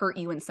hurt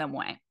you in some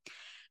way.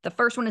 The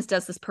first one is,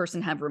 does this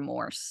person have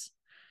remorse?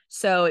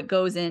 So it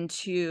goes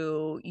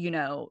into,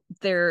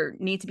 there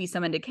needs to be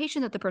some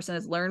indication that the person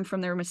has learned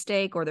from their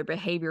mistake or their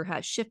behavior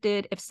has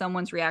shifted. If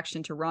someone's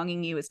reaction to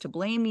wronging you is to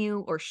blame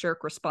you or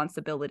shirk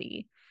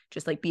responsibility,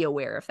 just like be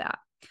aware of that.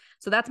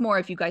 So that's more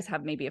if you guys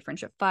have maybe a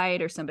friendship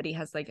fight or somebody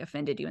has like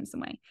offended you in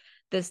some way.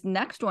 This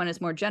next one is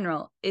more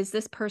general. Is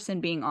this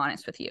person being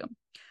honest with you?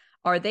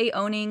 Are they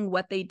owning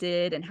what they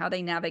did and how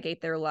they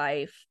navigate their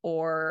life?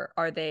 Or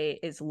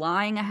is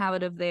lying a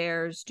habit of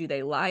theirs? Do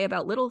they lie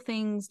about little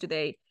things?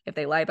 If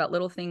they lie about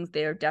little things,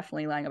 they're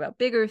definitely lying about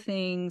bigger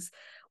things.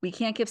 We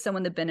can't give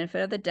someone the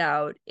benefit of the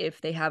doubt if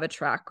they have a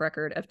track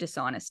record of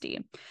dishonesty.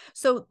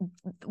 So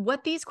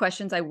what these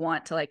questions I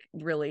want to like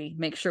really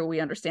make sure we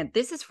understand,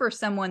 this is for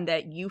someone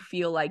that you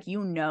feel like,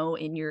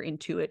 in your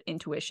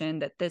intuition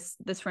that this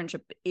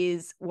friendship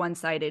is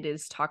one-sided,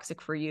 is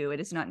toxic for you, it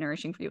is not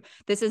nourishing for you.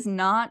 This is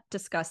not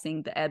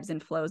discussing the ebbs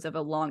and flows of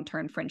a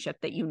long-term friendship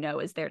that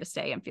is there to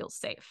stay and feels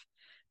safe.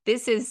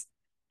 This is,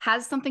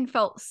 has something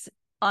felt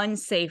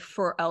unsafe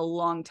for a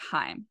long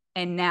time,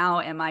 and now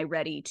am I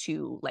ready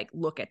to like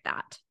look at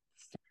that?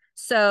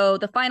 So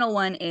the final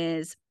one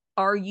is,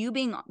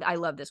 I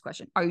love this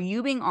question. Are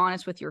you being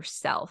honest with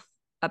yourself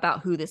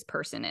about who this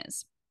person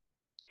is?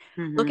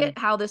 Mm-hmm. Look at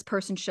how this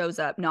person shows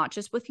up, not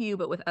just with you,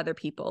 but with other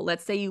people.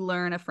 Let's say you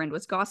learn a friend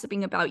was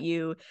gossiping about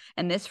you,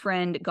 and this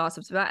friend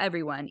gossips about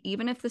everyone.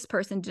 Even if this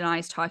person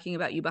denies talking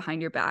about you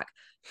behind your back,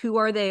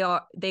 who they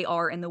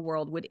are in the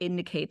world would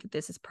indicate that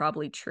this is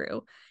probably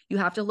true. You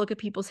have to look at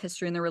people's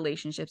history and their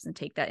relationships and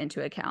take that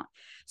into account.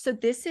 So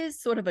this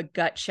is sort of a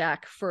gut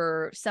check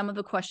for some of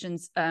the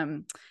questions.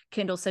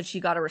 Kendall said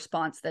she got a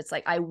response that's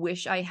like, I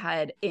wish I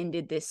had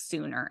ended this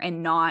sooner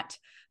and not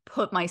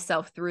put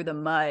myself through the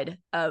mud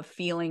of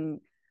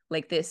feeling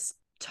like this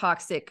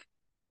toxic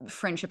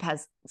friendship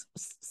has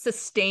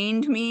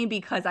sustained me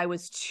because I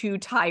was too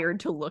tired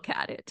to look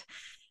at it.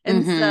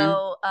 And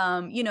so,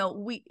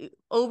 we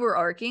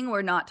overarching,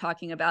 we're not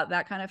talking about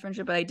that kind of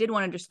friendship, but I did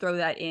want to just throw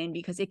that in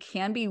because it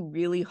can be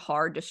really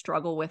hard to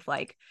struggle with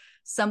like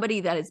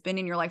somebody that has been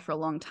in your life for a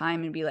long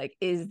time and be like,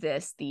 is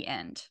this the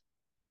end?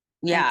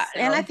 Yeah.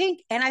 And I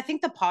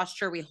think the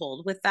posture we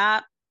hold with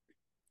that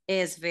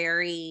is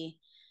very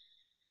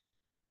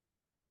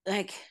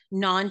like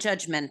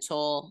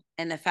non-judgmental,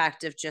 and the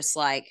fact of just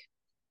like,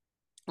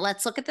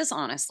 let's look at this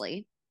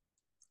honestly.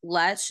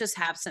 Let's just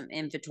have some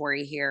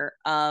inventory here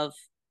of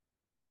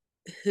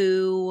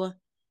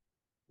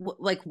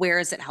where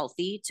is it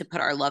healthy to put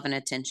our love and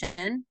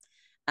attention,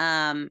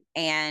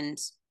 and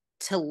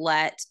to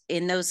let,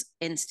 in those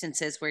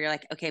instances where you're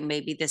like, okay,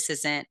 maybe this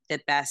isn't the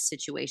best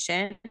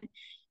situation,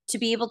 to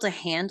be able to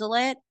handle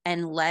it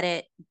and let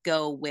it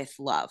go with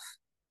love.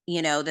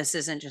 This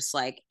isn't just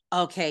like,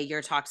 okay,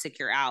 you're toxic,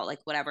 you're out, like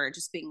whatever.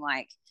 Just being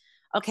like,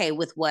 okay,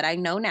 with what I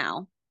know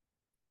now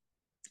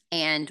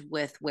and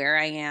with where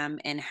I am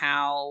and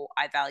how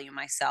I value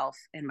myself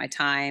and my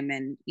time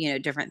and,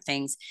 different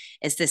things,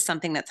 is this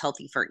something that's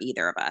healthy for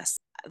either of us?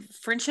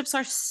 Friendships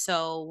are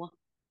so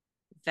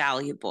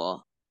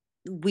valuable.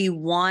 We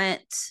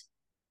want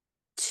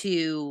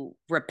to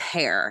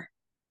repair,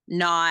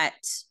 not,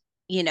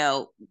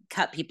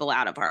 cut people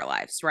out of our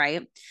lives,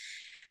 right?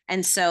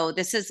 And so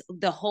this is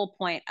the whole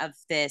point of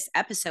this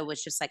episode,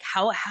 was just like,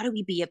 how do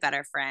we be a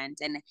better friend,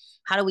 and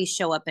how do we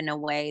show up in a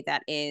way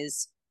that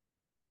is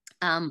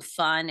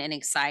fun and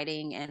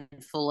exciting and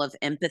full of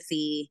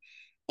empathy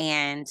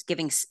and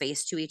giving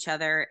space to each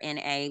other in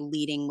a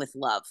leading with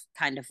love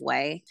kind of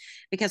way,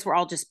 because we're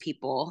all just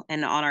people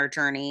and on our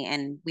journey,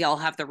 and we all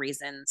have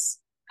reasons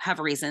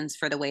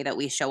for the way that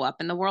we show up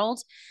in the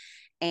world.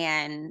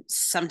 And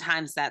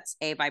sometimes that's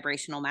a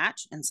vibrational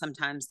match and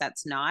sometimes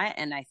that's not.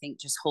 And I think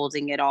just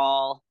holding it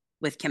all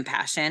with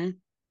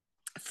compassion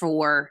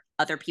for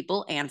other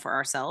people and for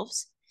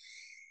ourselves.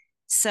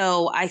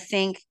 So I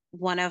think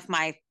one of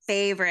my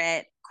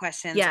favorite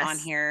questions on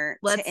here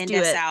to end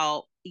us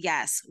out,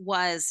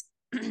 was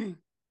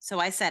so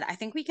I said, I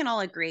think we can all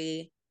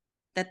agree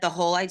that the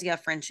whole idea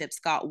of friendships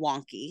got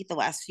wonky the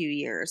last few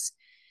years.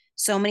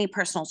 So many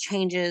personal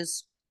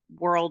changes,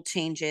 world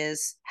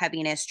changes,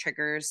 heaviness,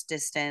 triggers,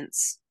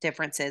 distance,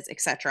 differences,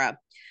 etc.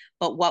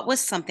 But what was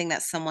something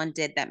that someone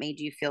did that made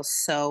you feel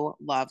so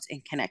loved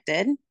and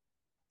connected?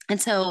 And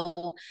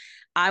so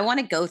I want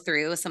to go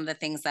through some of the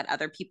things that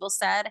other people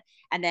said,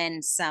 and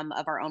then some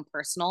of our own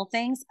personal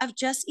things of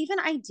just even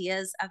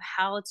ideas of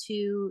how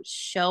to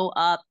show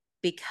up,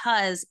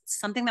 because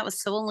something that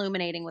was so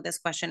illuminating with this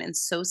question and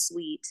so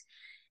sweet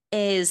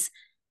is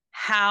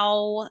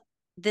how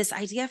this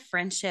idea of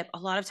friendship a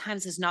lot of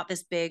times is not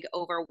this big,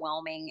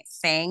 overwhelming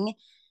thing.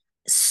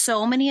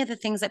 So many of the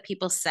things that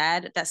people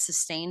said that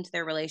sustained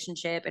their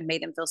relationship and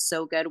made them feel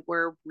so good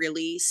were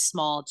really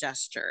small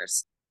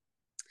gestures.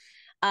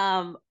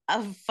 A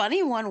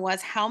funny one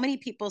was how many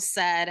people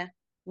said,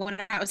 when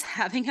I was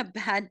having a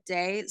bad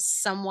day,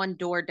 someone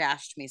door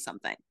dashed me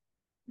something.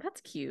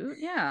 That's cute.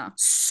 Yeah.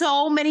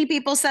 So many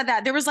people said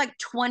that. There was like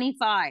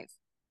 25.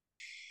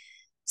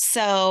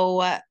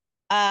 So,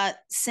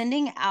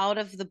 sending out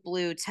of the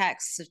blue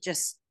texts of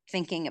just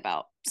thinking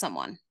about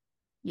someone.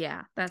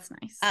 Yeah, that's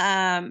nice.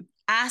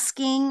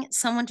 Asking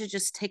someone to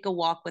just take a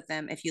walk with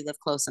them if you live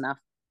close enough.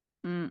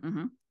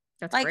 Mm-hmm.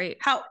 That's like, great.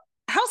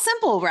 How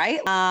simple, right?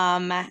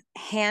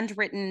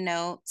 Handwritten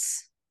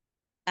notes,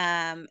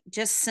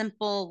 just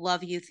simple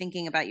love you,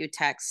 thinking about you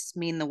texts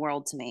mean the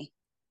world to me.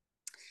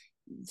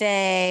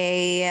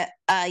 They,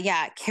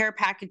 care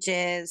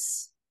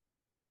packages.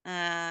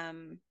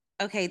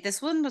 Okay,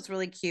 this one was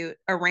really cute.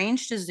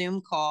 Arranged a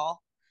Zoom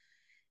call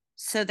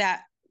so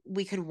that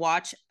we could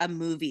watch a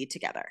movie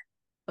together.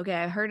 Okay,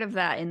 I heard of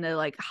that in the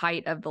like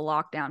height of the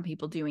lockdown,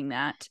 people doing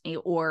that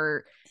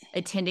or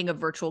attending a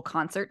virtual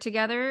concert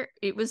together.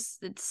 It's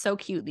so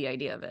cute, the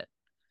idea of it.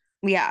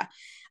 Yeah.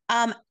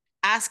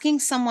 Asking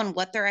someone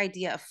what their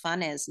idea of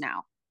fun is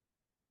now.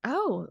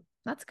 Oh,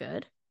 that's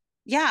good.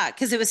 Yeah,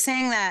 because it was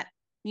saying that,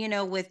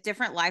 with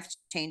different life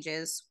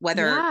changes,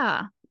 but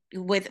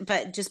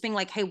just being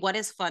like, hey, what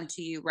is fun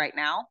to you right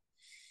now?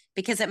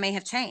 Because it may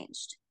have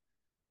changed.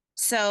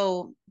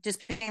 So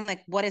just being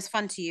like, what is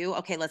fun to you?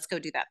 Okay, let's go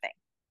do that thing.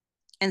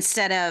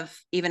 Instead of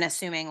even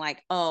assuming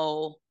like,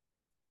 oh,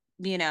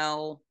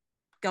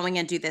 going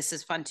and do this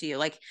is fun to you.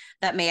 Like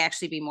that may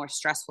actually be more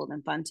stressful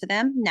than fun to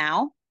them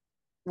now,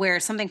 where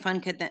something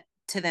fun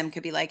to them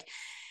could be like,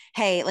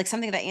 hey, like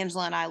something that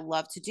Angela and I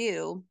love to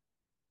do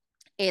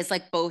is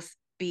like both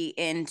be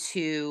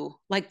into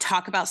like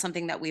talk about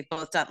something that we've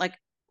both done. Like,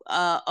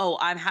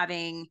 I'm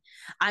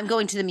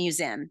going to the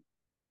museum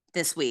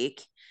this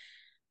week.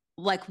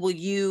 Like, will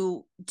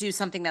you do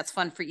something that's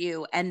fun for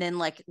you? And then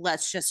like,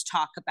 let's just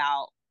talk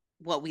about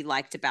what we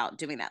liked about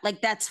doing that. Like,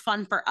 that's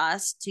fun for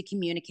us to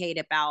communicate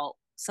about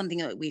something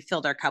that we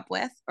filled our cup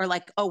with, or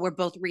like, oh, we're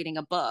both reading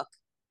a book.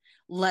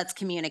 Let's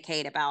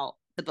communicate about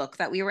the book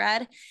that we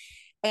read.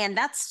 And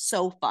that's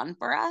so fun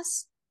for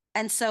us.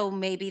 And so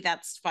maybe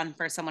that's fun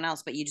for someone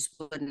else, but you just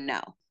wouldn't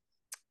know.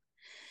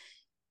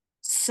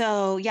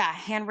 So yeah,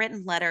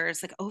 handwritten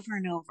letters, like over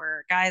and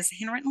over. Guys,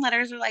 handwritten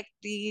letters are like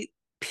the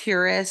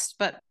purest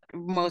but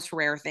most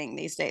rare thing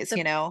these days,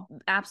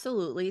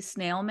 Absolutely.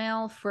 Snail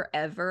mail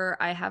forever.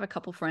 I have a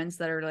couple friends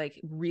that are like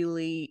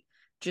really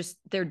just,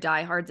 they're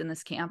diehards in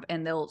this camp,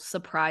 and they'll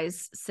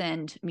surprise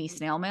send me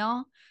snail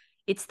mail.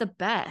 It's the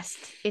best.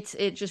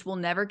 It just will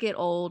never get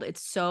old.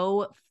 It's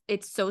so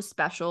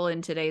special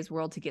in today's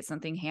world to get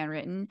something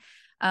handwritten.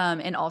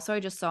 And also I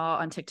just saw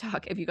on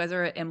TikTok, if you guys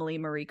are an Emily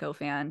Mariko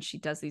fan, she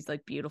does these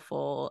like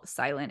beautiful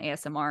silent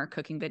ASMR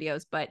cooking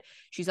videos, but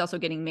she's also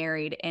getting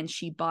married, and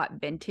she bought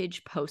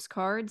vintage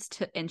postcards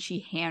and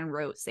she hand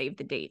wrote save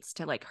the dates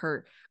to like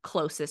her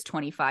closest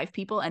 25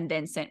 people, and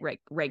then sent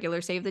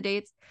regular save the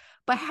dates.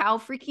 But how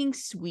freaking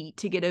sweet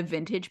to get a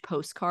vintage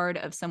postcard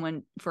of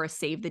someone for a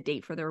save the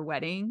date for their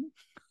wedding.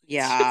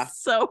 Yeah.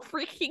 So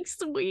freaking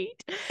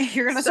sweet.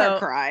 You're gonna start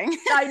crying.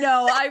 I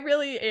know. I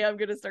really am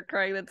gonna start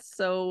crying. That's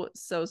so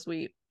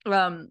sweet.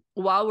 While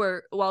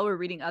we're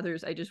reading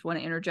others, I just want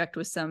to interject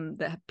with some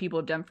that people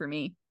have done for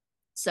me.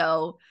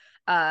 So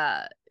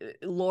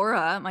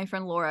Laura, my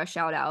friend Laura,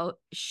 shout out.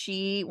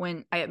 I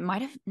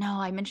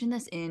mentioned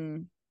this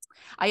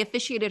I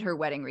officiated her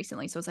wedding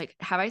recently. So it's like,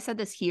 have I said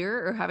this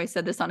here or have I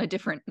said this on a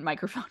different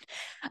microphone?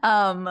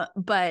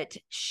 But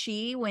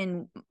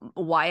when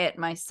Wyatt,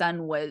 my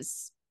son,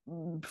 was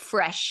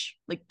fresh,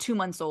 like 2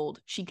 months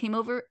old. She came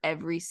over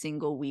every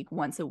single week,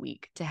 once a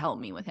week, to help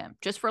me with him,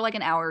 just for like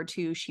an hour or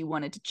two. She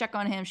wanted to check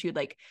on him. She would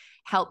like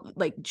help,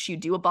 like she'd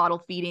do a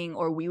bottle feeding,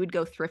 or we would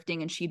go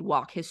thrifting and she'd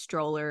walk his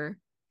stroller.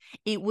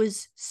 It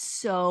was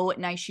so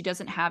nice. She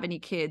doesn't have any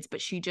kids,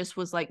 but she just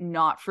was like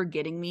not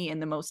forgetting me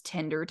in the most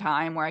tender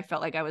time, where I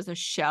felt like I was a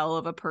shell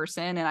of a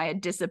person and I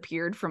had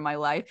disappeared from my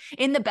life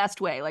in the best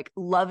way, like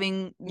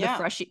loving the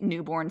fresh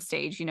newborn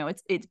stage. You know,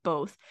 it's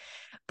both.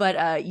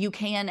 But you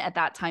can at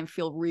that time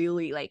feel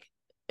really like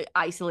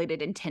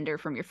isolated and tender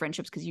from your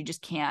friendships, because you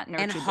just can't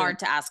nurture and hard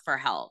them. to ask for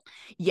help.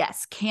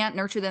 Yes, can't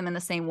nurture them in the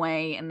same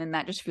way, and then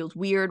that just feels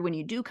weird when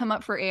you do come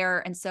up for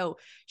air. And so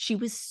she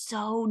was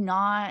so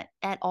not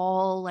at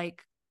all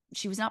like,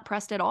 she was not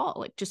pressed at all,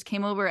 like just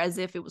came over as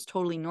if it was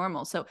totally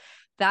normal. So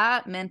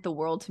that meant the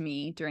world to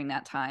me during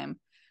that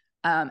time,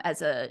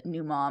 as a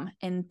new mom.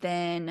 And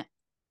then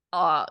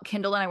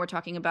Kendall and I were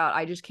talking about,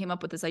 I just came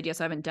up with this idea,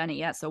 so I haven't done it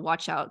yet. So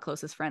watch out,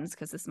 closest friends,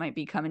 because this might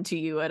be coming to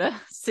you at a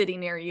city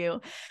near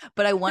you.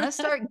 But I want to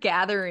start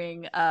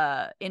gathering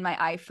in my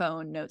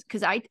iPhone notes,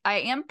 because I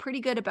am pretty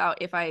good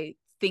about, if I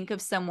think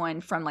of someone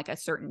from like a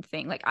certain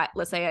thing, like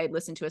let's say I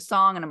listen to a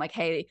song and I'm like,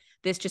 hey,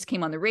 this just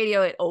came on the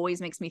radio, it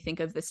always makes me think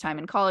of this time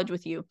in college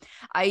with you.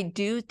 I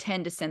do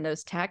tend to send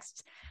those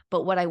texts,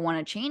 but what I want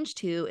to change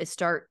to is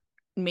start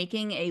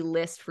making a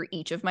list for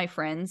each of my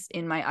friends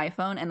in my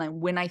iPhone. And then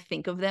when I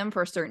think of them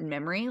for a certain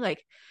memory,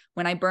 like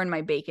when I burn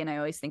my bacon, I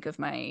always think of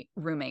my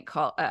roommate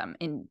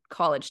in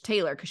college,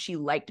 Taylor, because she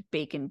liked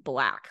bacon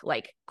black,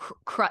 like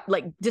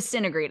like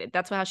disintegrated.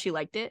 That's how she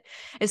liked it.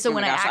 And so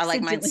when I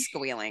like mine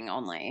squealing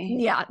only.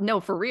 Yeah, no,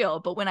 for real.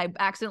 But when I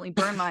accidentally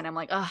burn mine, I'm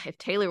like, oh, if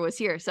Taylor was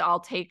here. So I'll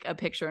take a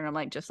picture and I'm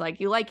like, just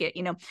like you like it,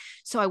 you know?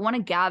 So I want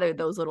to gather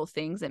those little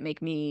things that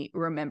make me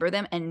remember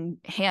them and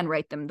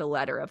handwrite them, the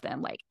letter of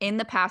them. Like, in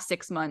the past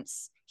 6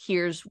 months,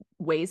 here's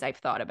ways I've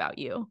thought about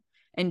you,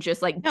 and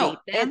just like date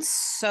them. It's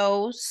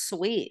so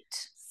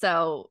sweet.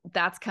 So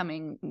that's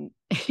coming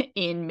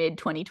in mid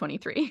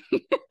 2023.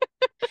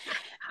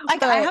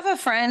 Like, I have a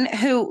friend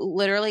who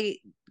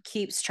literally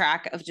keeps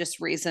track of just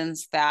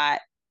reasons that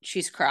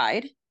she's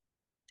cried,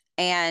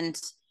 and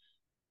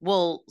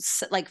will,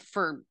 like,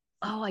 for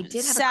I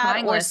did have sad a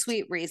crying or list.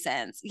 sweet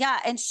reasons. Yeah.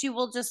 And she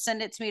will just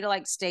send it to me to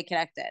like stay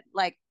connected.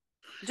 Like,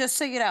 just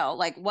so you know,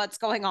 like what's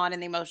going on in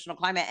the emotional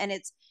climate. And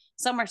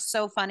some are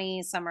so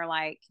funny, some are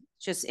like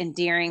just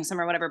endearing, some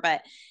are whatever.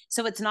 But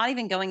so it's not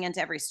even going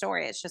into every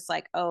story. It's just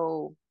like,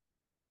 oh,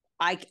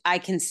 I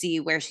can see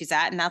where she's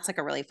at. And that's like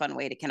a really fun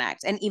way to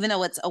connect. And even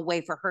though it's a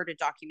way for her to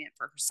document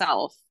for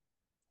herself,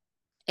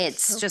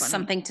 it's so just funny.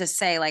 Something to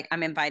say, like,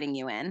 I'm inviting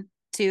you in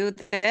to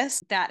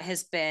this. That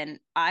has been,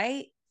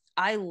 I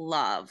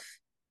love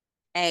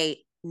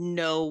a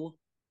no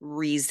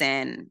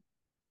reason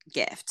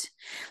gift.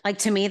 Like,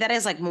 to me, that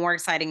is like more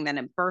exciting than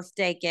a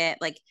birthday gift.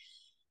 Like,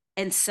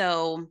 and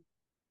so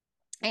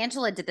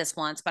Angela did this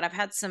once, but I've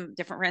had some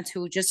different friends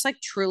who just like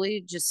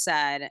truly just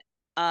said,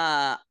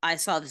 I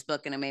saw this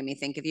book and it made me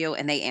think of you,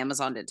 and they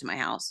Amazoned it to my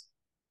house.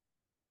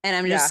 And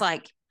I'm just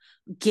like,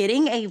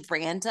 getting a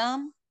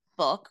random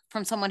book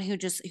from someone who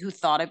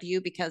thought of you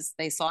because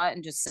they saw it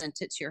and just sent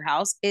it to your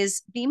house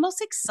is the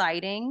most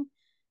exciting,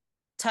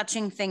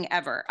 touching thing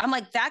ever. I'm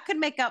like, that could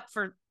make up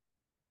for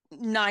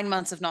 9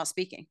 months of not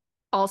speaking.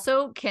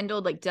 Also,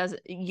 Kendall, like,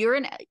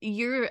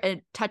 you're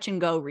a touch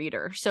and go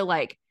reader. So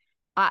like,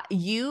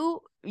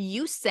 you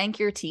sank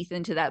your teeth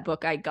into that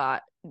book I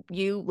got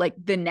you like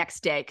the next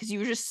day, because you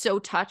were just so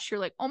touched. You're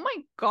like, oh my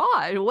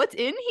God, what's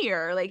in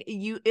here? Like,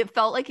 it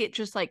felt like it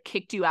just like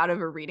kicked you out of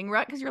a reading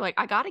rut, because you're like,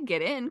 I gotta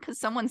get in because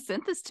someone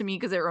sent this to me,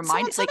 because it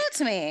reminded it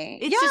to me.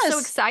 It's just so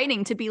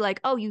exciting to be like,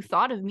 oh, you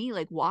thought of me.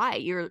 Like, why?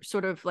 You're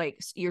sort of like,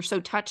 you're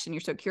so touched and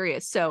you're so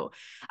curious. So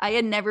I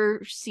had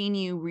never seen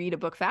you read a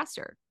book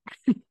faster.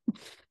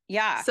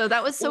 Yeah. So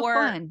that was so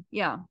fun.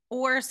 Yeah.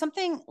 Or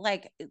something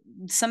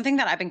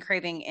that I've been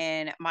craving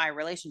in my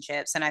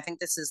relationships. And I think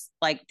this is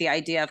like the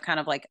idea of kind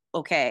of like,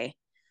 okay,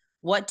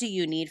 what do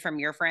you need from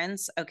your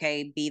friends?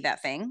 Okay, be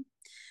that thing.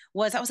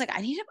 I was like,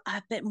 I need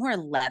a bit more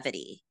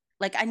levity.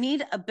 Like, I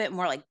need a bit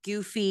more like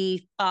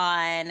goofy,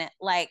 fun,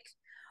 like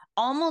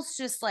almost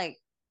just like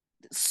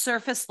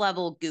surface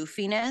level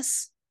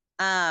goofiness.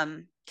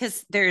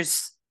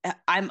 Because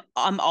I'm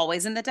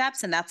always in the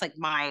depths, and that's like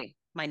my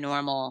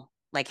normal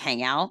like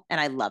hang out, and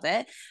I love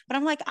it. But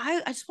I'm like,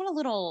 I just want a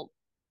little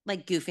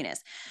like goofiness.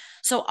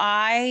 So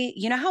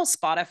you know how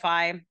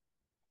Spotify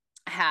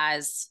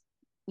has,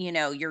 you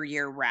know, your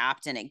year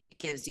wrapped, and it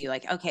gives you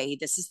like, okay,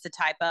 this is the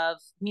type of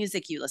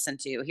music you listen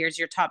to. Here's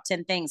your top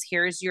 10 things.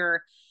 Here's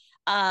your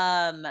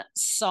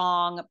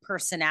song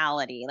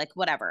personality, like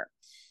whatever.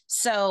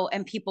 So,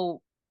 and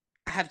people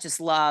have just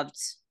loved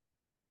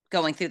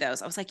going through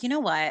those. I was like, you know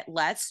what?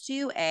 Let's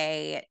do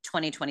a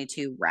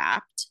 2022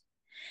 wrapped.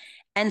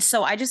 And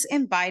so I just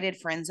invited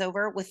friends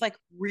over with like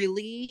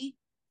really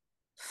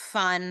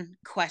fun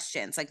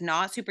questions, like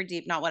not super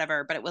deep, not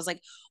whatever, but it was like,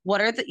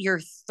 what are your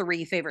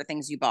 3 favorite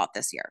things you bought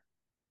this year?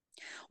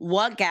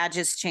 What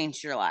gadgets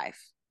changed your life?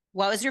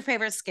 What was your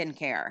favorite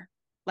skincare?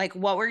 Like,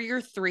 what were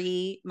your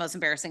 3 most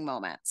embarrassing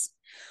moments?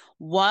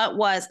 What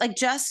was like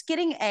just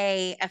getting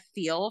a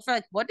feel for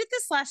like what did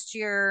this last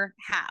year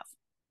have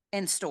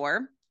in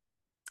store?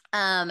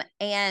 And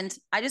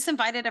I just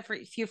invited a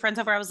few friends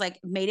over. I was like,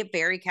 made it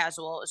very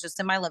casual. It was just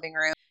in my living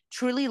room,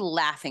 truly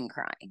laughing,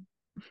 crying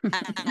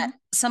at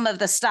some of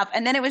the stuff.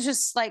 And then it was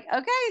just like,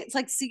 okay, it's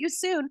like, see you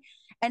soon.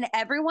 And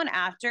everyone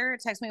after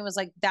texted me and was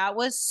like, that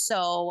was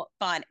so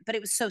fun, but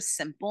it was so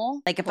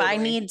simple. Like if I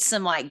Totally. need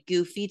some like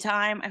goofy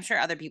time, I'm sure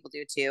other people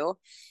do too,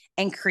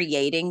 and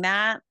creating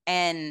that,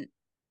 and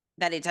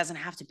that it doesn't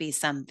have to be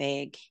some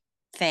big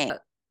thing.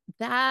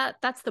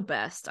 That's the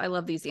best. I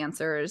love these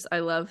answers. I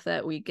love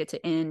that we get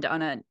to end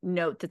on a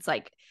note that's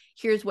like,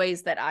 here's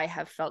ways that I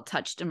have felt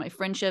touched in my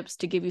friendships,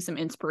 to give you some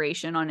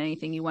inspiration on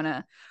anything you want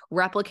to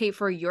replicate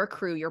for your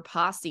crew, your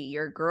posse,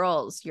 your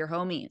girls, your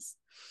homies.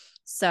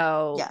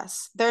 So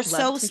Yes, they're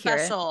so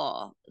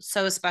special,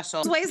 so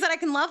special. There's ways that I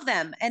can love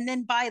them, and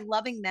then by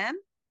loving them,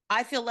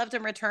 I feel loved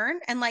in return.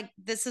 And like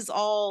this is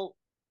all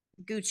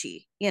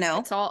Gucci, you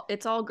know.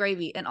 It's all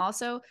gravy. And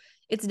also,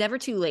 it's never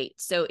too late.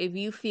 So if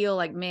you feel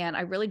like, man,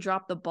 I really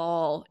dropped the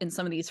ball in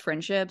some of these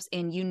friendships,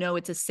 and you know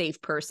it's a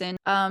safe person,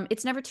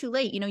 it's never too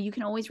late. You know, you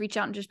can always reach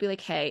out and just be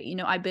like, hey, you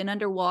know, I've been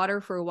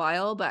underwater for a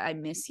while, but I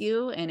miss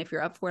you. And if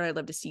you're up for it, I'd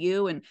love to see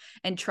you,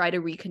 and try to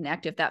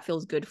reconnect if that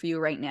feels good for you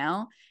right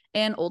now.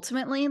 And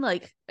ultimately,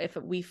 like if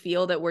we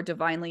feel that we're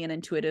divinely and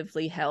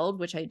intuitively held,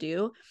 which I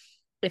do,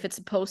 if it's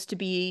supposed to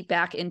be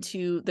back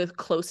into the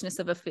closeness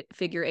of a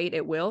figure 8,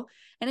 it will.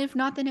 And if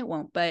not, then it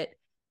won't. But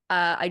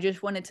I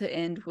just wanted to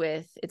end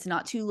with, it's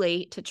not too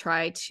late to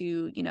try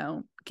to, you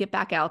know, get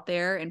back out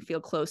there and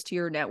feel close to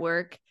your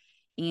network.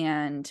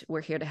 And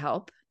we're here to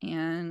help.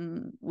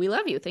 And we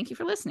love you. Thank you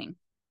for listening.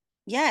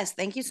 Yes,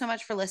 thank you so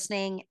much for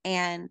listening,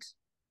 and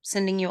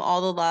sending you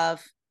all the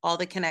love, all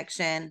the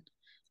connection,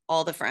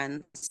 all the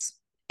friends,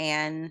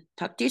 and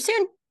talk to you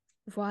soon.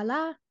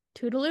 Voila.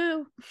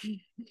 Toodaloo.